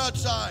 Get her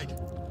outside.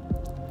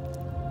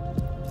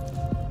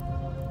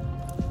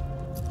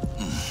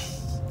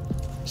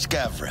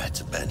 Scav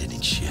rats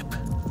abandoning ship.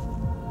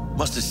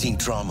 Must have seen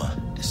trauma.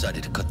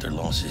 Decided to cut their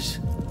losses.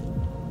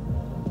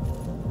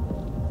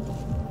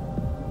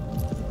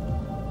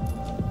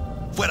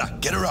 Fuera,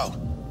 get her out.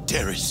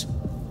 Terrace.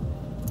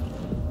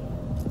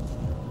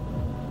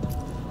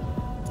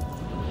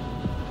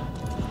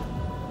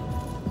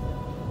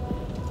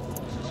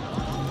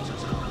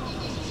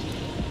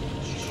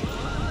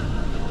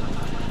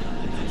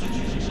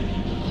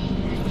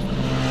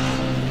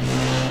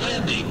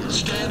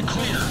 Stand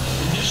clear.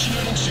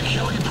 Initiating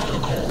security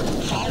protocol.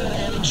 Follow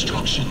all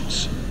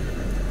instructions.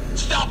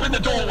 Stop in the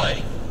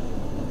doorway.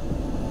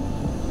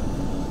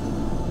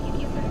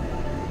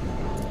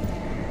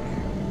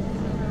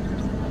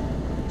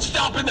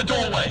 Stop in the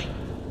doorway.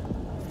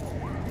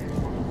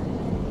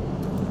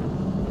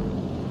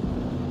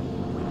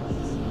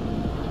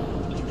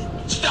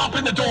 Stop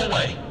in the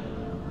doorway.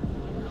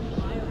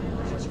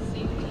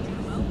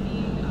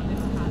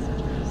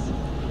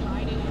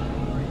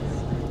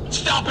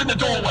 Stop in the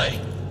doorway!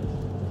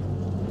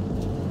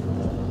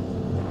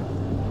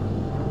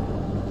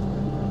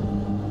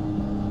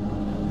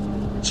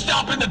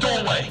 Stop in the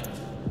doorway!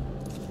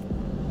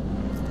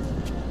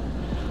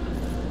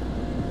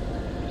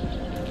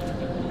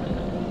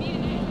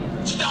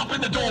 Stop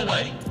in the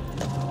doorway!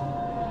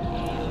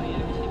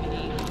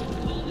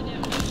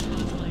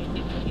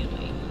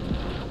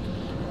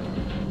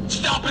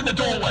 Stop in the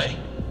doorway!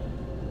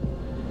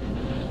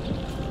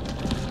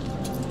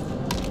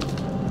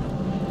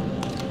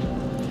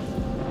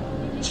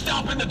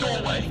 Stop in the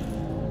doorway!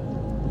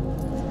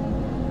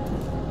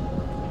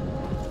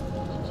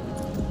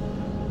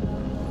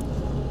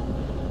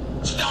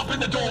 Stop in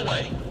the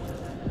doorway!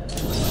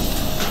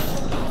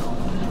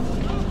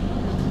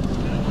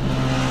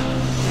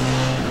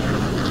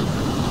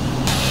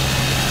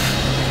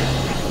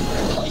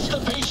 Place the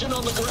patient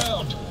on the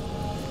ground!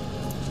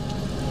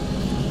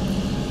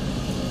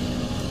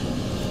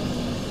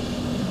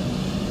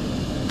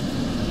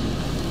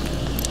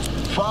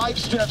 Five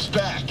steps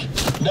back,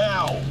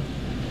 now!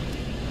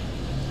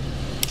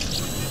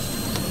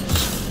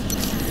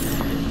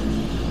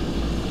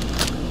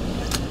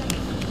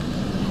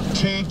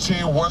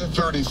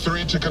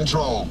 TT-133 to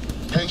control.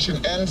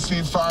 Patient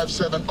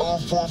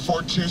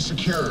NC570442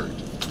 secured.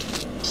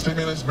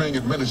 Stimulants being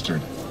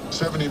administered.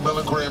 70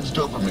 milligrams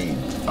dopamine,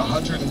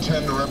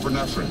 110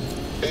 norepinephrine,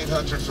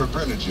 800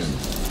 fibrinogen.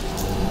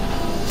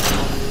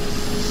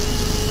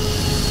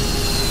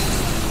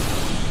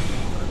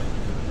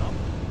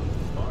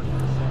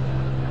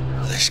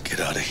 Let's get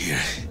out of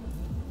here.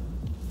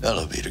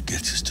 Elevator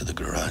gets us to the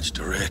garage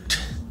direct.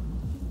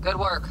 Good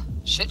work.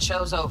 Shit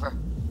show's over.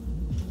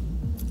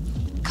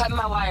 Cutting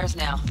my wires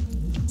now.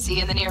 See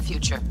you in the near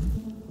future.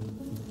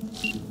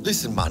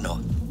 Listen,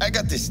 mano. I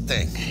got this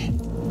thing.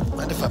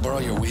 Mind if I borrow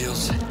your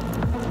wheels? I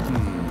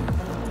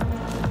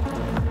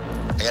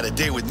got a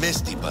date with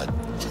Misty, but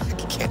I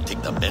can't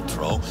take the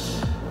metro.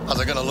 How's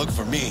it gonna look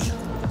for me?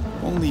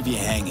 Won't leave you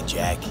hanging,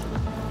 Jack.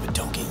 But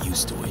don't get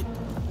used to it.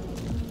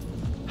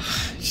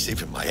 You're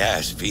saving my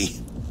ass, V.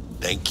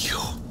 Thank you.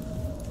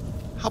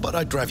 How about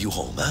I drive you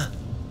home, huh?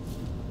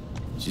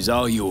 She's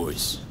all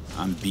yours.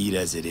 I'm beat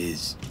as it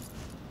is.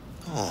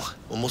 Oh,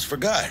 almost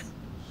forgot.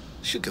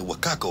 Should get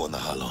Wakako on the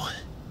holo.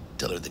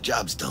 Tell her the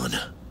job's done.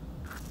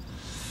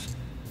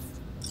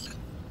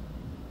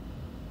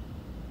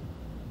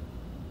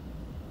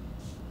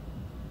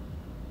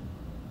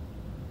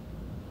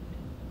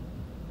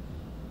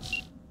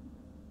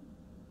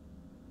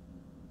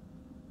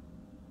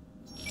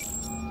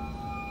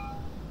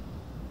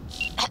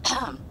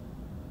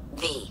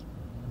 V,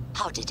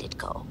 how did it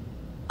go?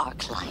 Our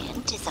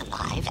client is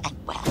alive and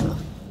well.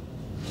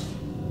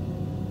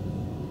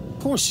 Of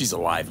course she's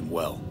alive and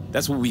well.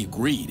 That's what we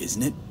agreed,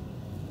 isn't it?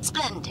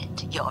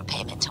 Splendid. Your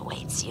payment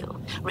awaits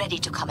you. Ready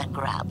to come and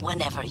grab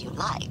whenever you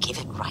like,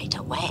 even right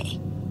away.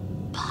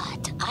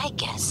 But I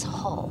guess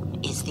home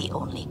is the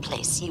only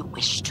place you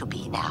wish to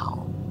be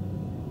now.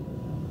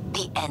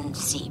 The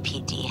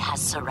NCPD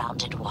has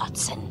surrounded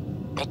Watson.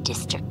 The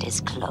district is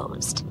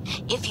closed.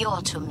 If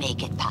you're to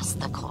make it past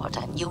the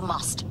cordon, you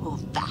must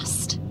move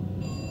fast.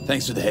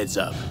 Thanks for the heads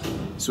up.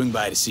 Swing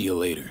by to see you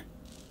later.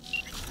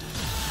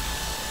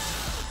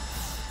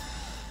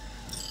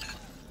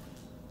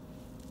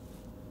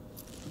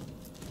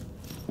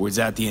 Word's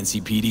out the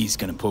NCPD's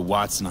gonna put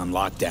Watson on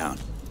lockdown.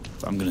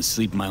 If I'm gonna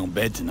sleep in my own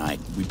bed tonight,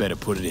 we better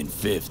put it in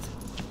 5th.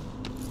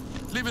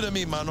 Leave it to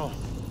me, mano.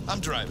 I'm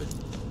driving.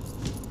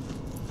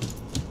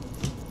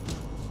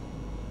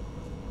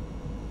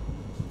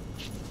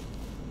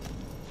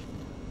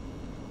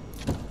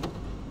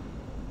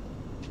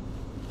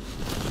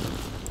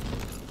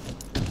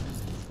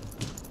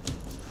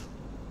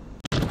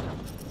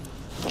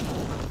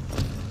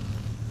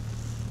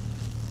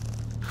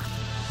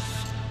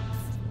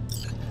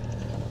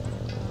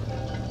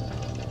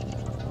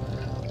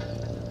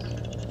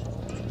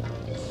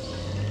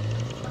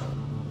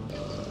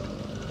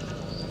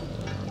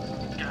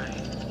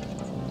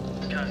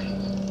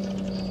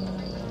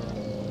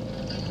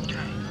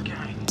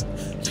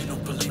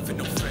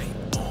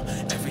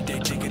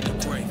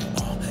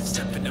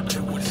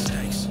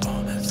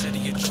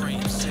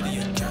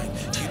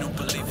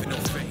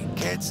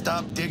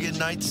 Stop digging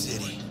Night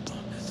City.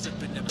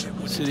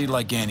 City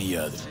like any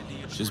other,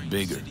 just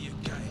bigger.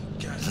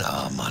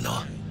 Nah,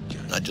 mano.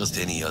 Not just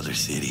any other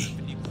city.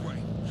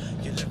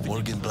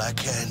 Morgan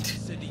Blackhand,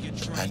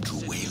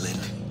 Andrew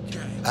Wayland,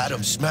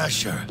 Adam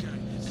Smasher.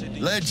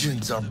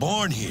 Legends are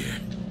born here.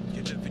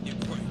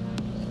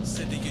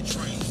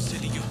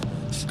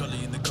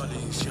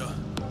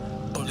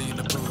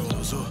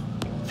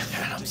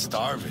 Man, I'm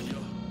starving.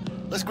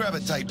 Let's grab a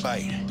tight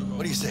bite.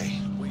 What do you say?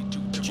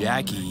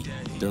 Jackie,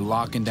 they're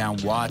locking down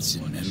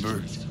Watson,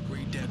 remember?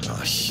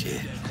 Oh,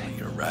 shit.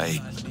 You're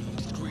right.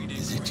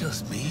 Is it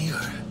just me, or...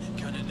 Oh,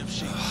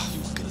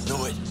 fucking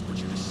knew it.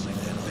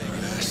 Man over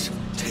ass,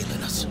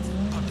 tailing us.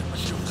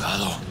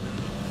 Chungado.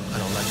 I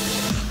don't like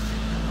this.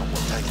 Not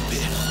one tiny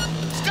bit.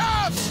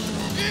 Stop!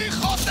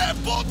 Hijo de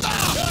puta!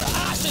 Your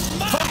ass is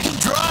mine! Fucking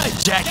drive,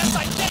 Jackie! Yes,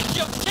 I think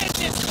your kid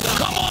is...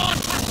 Come on!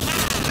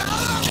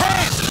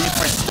 Can't keep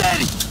her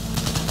steady!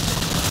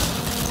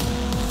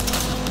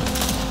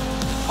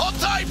 Hold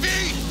tight, V!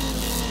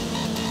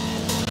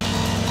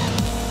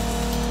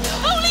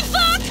 Holy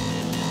fuck!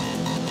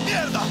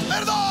 Mierda!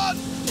 Perdón!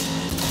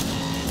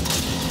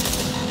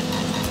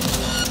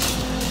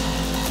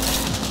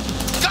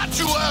 Got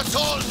you,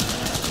 asshole!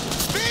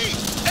 V!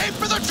 Aim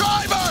for the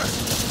driver!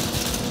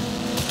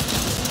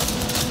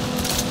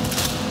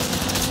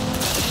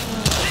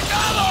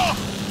 Chingado!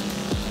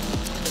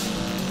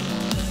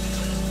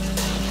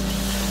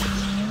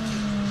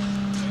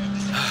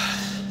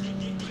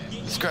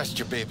 Scratched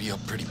your baby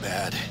up pretty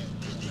bad.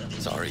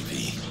 Sorry,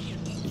 V.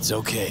 It's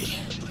okay.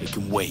 It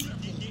can wait.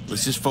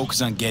 Let's just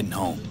focus on getting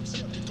home.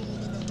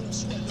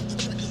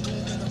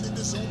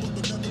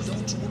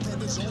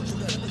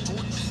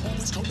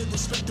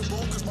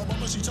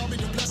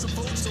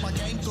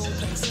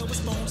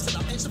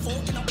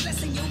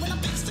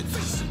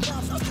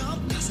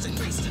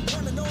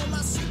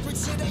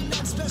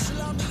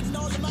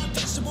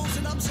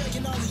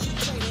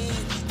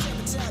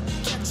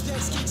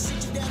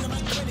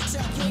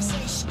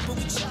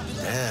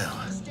 Damn.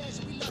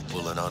 They're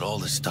pulling out all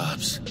the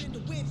stops.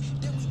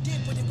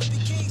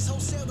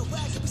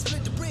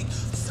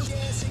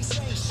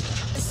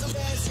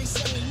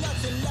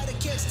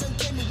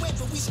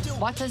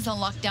 Watson's on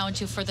lockdown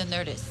until further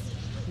notice.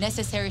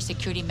 Necessary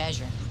security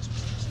measure.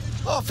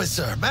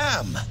 Officer,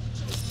 ma'am.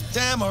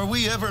 Damn, are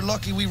we ever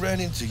lucky we ran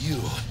into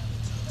you.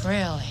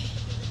 Really?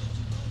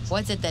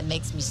 What's it that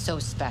makes me so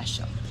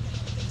special?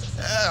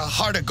 A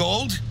heart of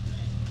gold?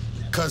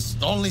 Because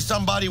only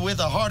somebody with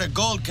a heart of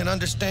gold can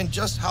understand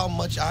just how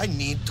much I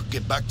need to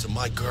get back to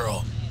my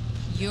girl.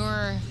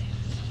 Your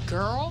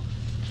girl?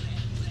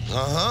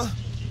 Uh-huh.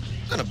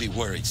 Gonna be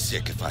worried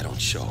sick if I don't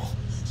show.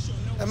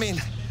 I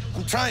mean,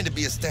 I'm trying to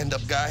be a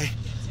stand-up guy.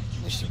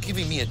 She's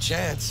giving me a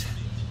chance.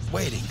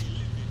 Waiting.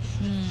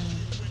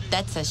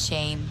 That's a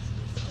shame.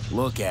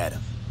 Look at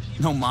him.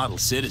 No model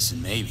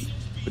citizen, maybe,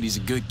 but he's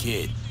a good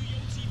kid.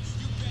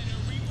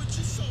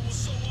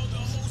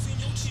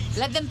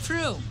 Let them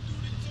through.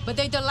 But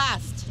they're the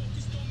last.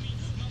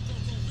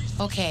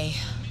 Okay,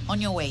 on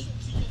your way.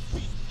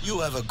 You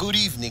have a good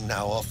evening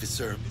now,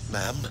 officer,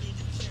 ma'am.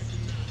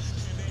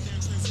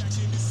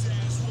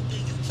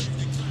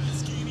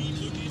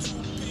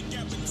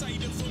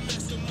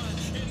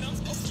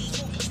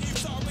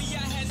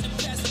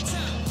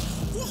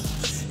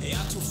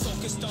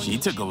 She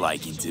took a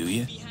liking to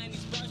you.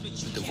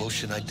 The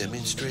devotion I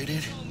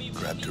demonstrated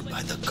grabbed her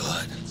by the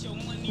gut.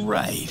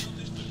 Right.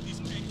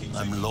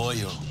 I'm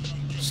loyal,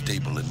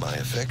 stable in my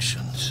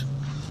affections.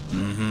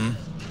 Mm-hmm.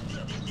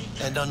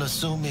 And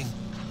unassuming.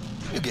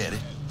 You get it.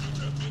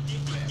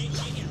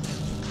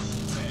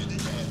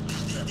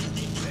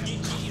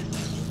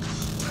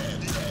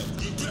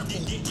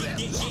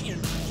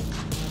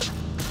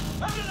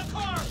 Out of the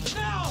car,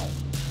 now!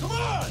 Come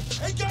on!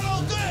 Ain't got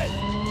all day!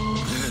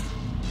 Good.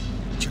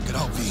 Check it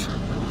out, V.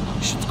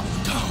 Shit's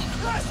going down.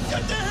 Guys,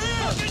 get the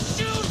hell! Fucking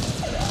shoot!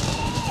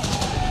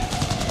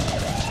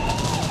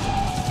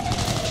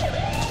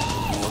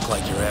 You look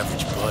like your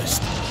average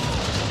bust.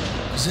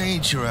 This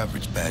ain't your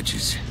average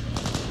badges.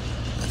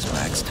 That's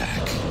Max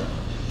TAC.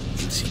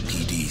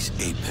 NCPD's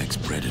apex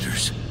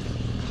predators.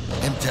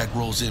 MTAC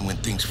rolls in when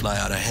things fly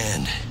out of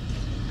hand.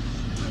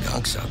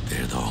 Gonks out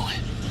there, though.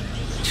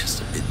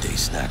 Just a midday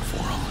snack for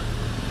them.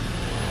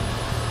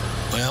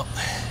 Well,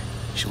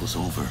 show's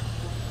over.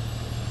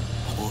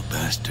 Poor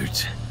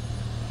bastards.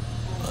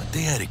 But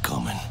they had it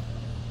coming.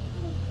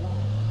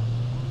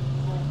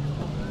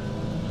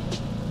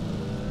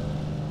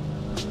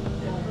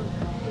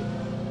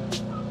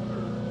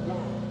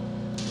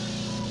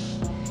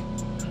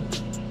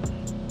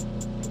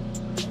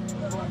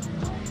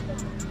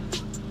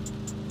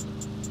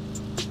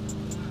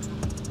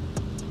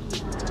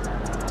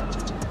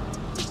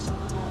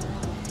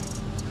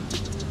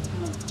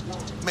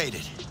 Made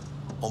it.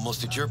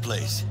 Almost at your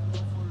place.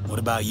 What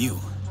about you?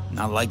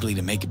 Not likely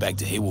to make it back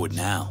to Haywood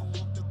now.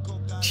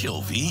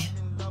 Chill, V.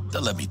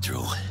 They'll let me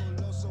through.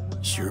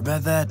 Sure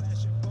about that?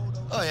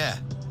 Oh, yeah.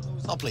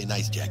 I'll play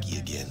Nice Jackie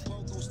again.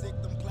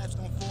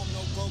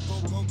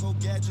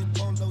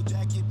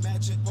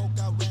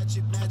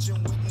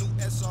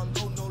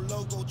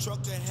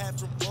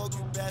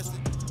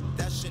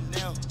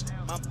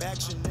 My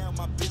back Chanel,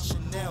 my bitch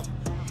Chanel.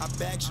 I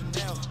bag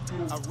Chanel,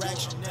 I rack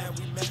Chanel,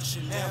 we make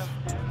Chanel.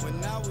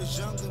 When I was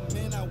younger,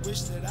 man, I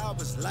wish that I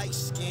was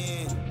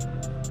light-skinned.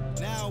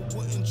 Now I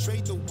wouldn't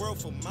trade the world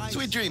for my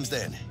Sweet dreams,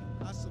 then.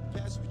 I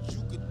surpass what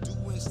you could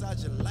do inside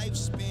your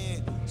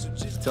lifespan. So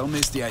just Tell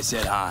Misty I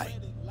said hi.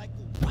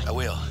 I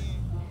will.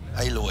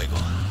 Ahí luego.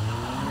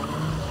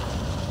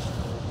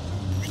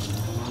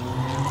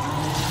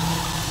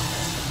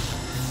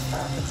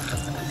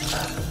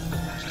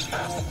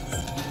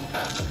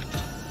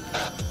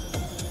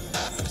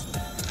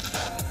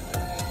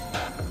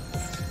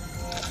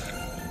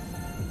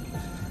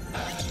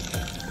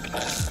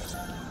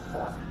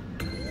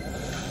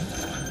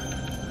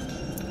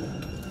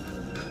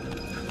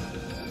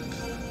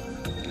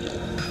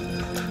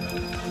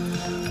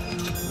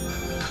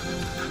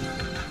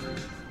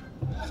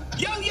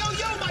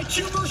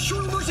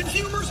 Shroomers and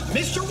fumers,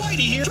 Mr. Whitey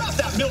here. Drop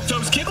that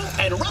milquetoast kibble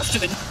and rush to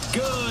the...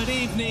 Good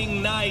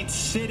evening, Night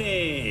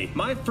City.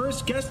 My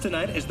first guest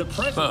tonight is the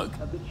president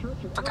of the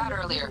Church of... Forgot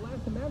earlier.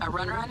 A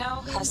runner I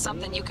know has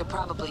something you could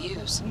probably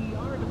use.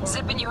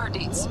 Zip in your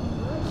deeds.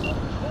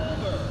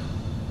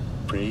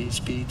 Praise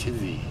be to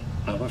thee,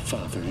 our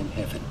Father in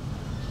heaven.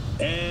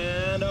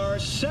 And our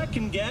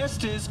second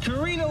guest is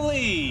Karina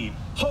Lee,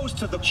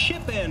 host of the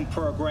Chip In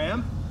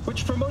program,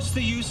 which promotes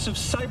the use of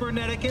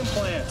cybernetic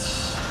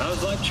implants.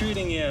 How's life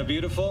treating you,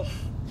 beautiful?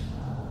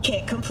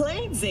 Can't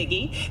complain,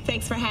 Ziggy.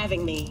 Thanks for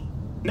having me.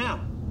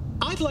 Now,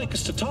 I'd like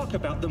us to talk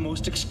about the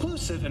most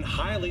exclusive and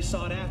highly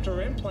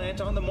sought-after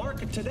implant on the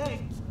market today,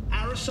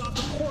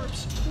 Arasaka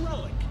Corp's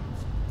Relic.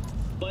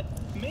 But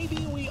maybe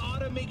we ought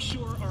to make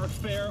sure our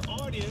fair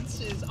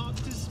audience is up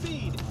to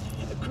speed.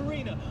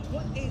 Karina,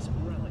 what is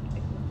Relic?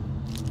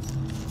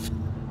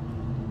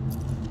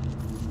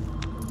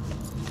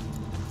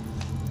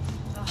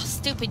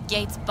 Stupid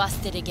gate's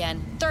busted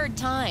again. Third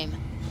time.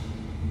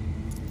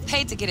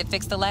 Paid to get it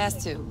fixed the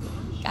last two.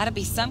 Gotta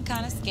be some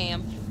kind of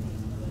scam.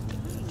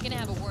 Gonna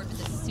have a word with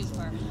the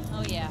super.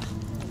 Oh yeah.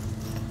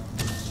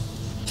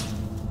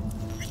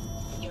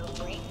 Your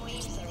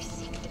brainwaves are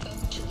synced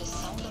up to the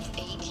sound of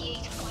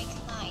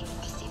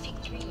 88.9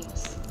 Pacific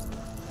Dreams.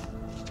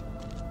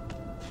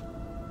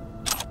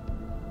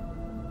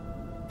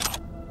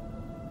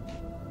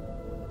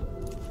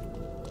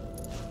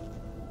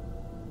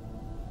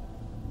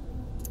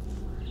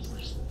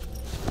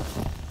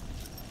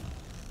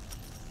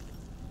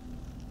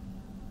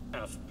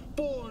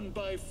 Born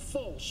by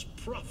false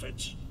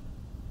prophets.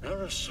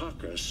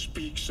 Arasaka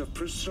speaks of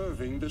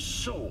preserving the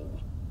soul,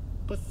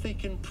 but they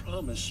can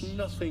promise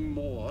nothing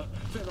more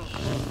than a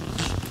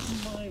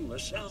harmless,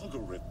 mindless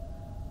algorithm.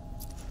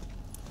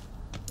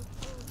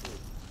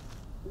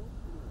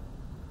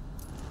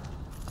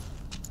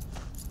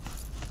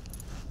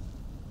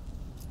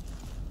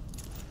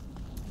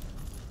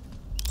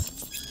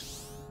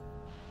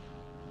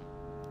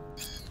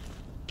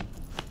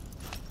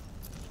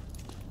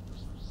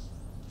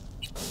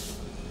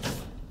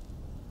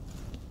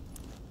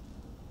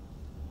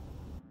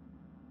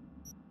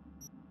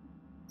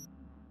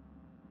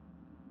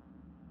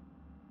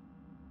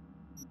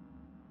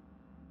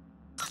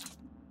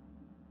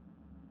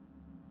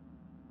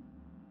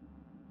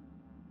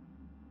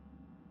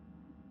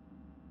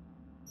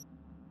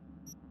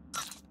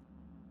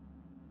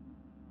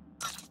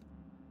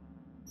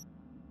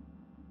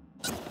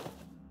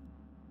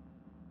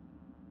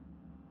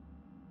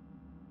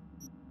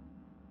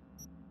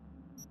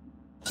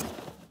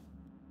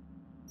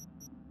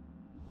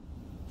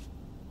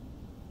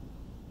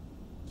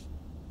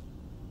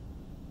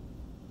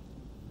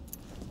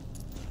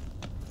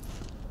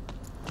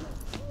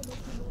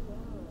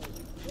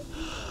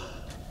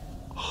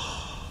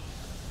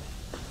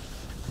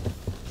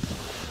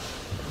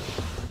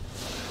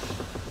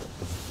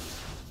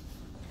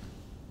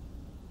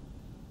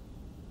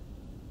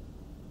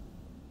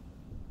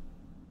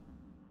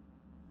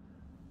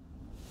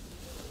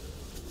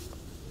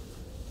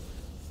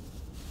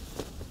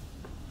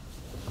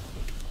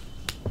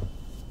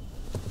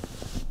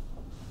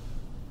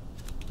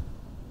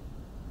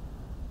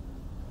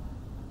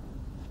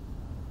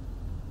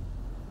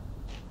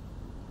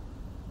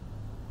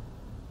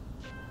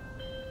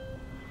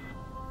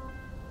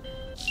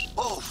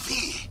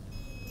 V,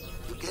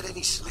 you get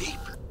any sleep?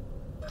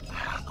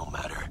 No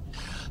matter.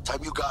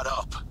 Time you got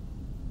up.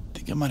 I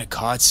think I might have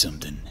caught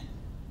something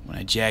when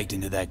I jacked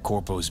into that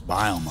Corpo's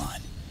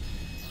biomon.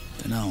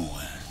 Dunno,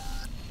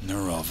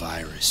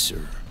 neurovirus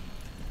or...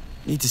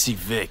 Need to see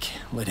Vic.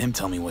 Let him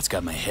tell me what's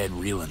got my head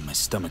reeling, my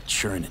stomach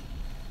churning.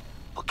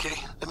 Okay,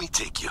 let me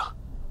take you.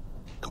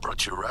 I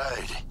brought you a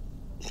ride.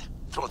 Yeah,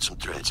 throw in some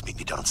threads, meet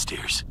me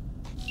downstairs.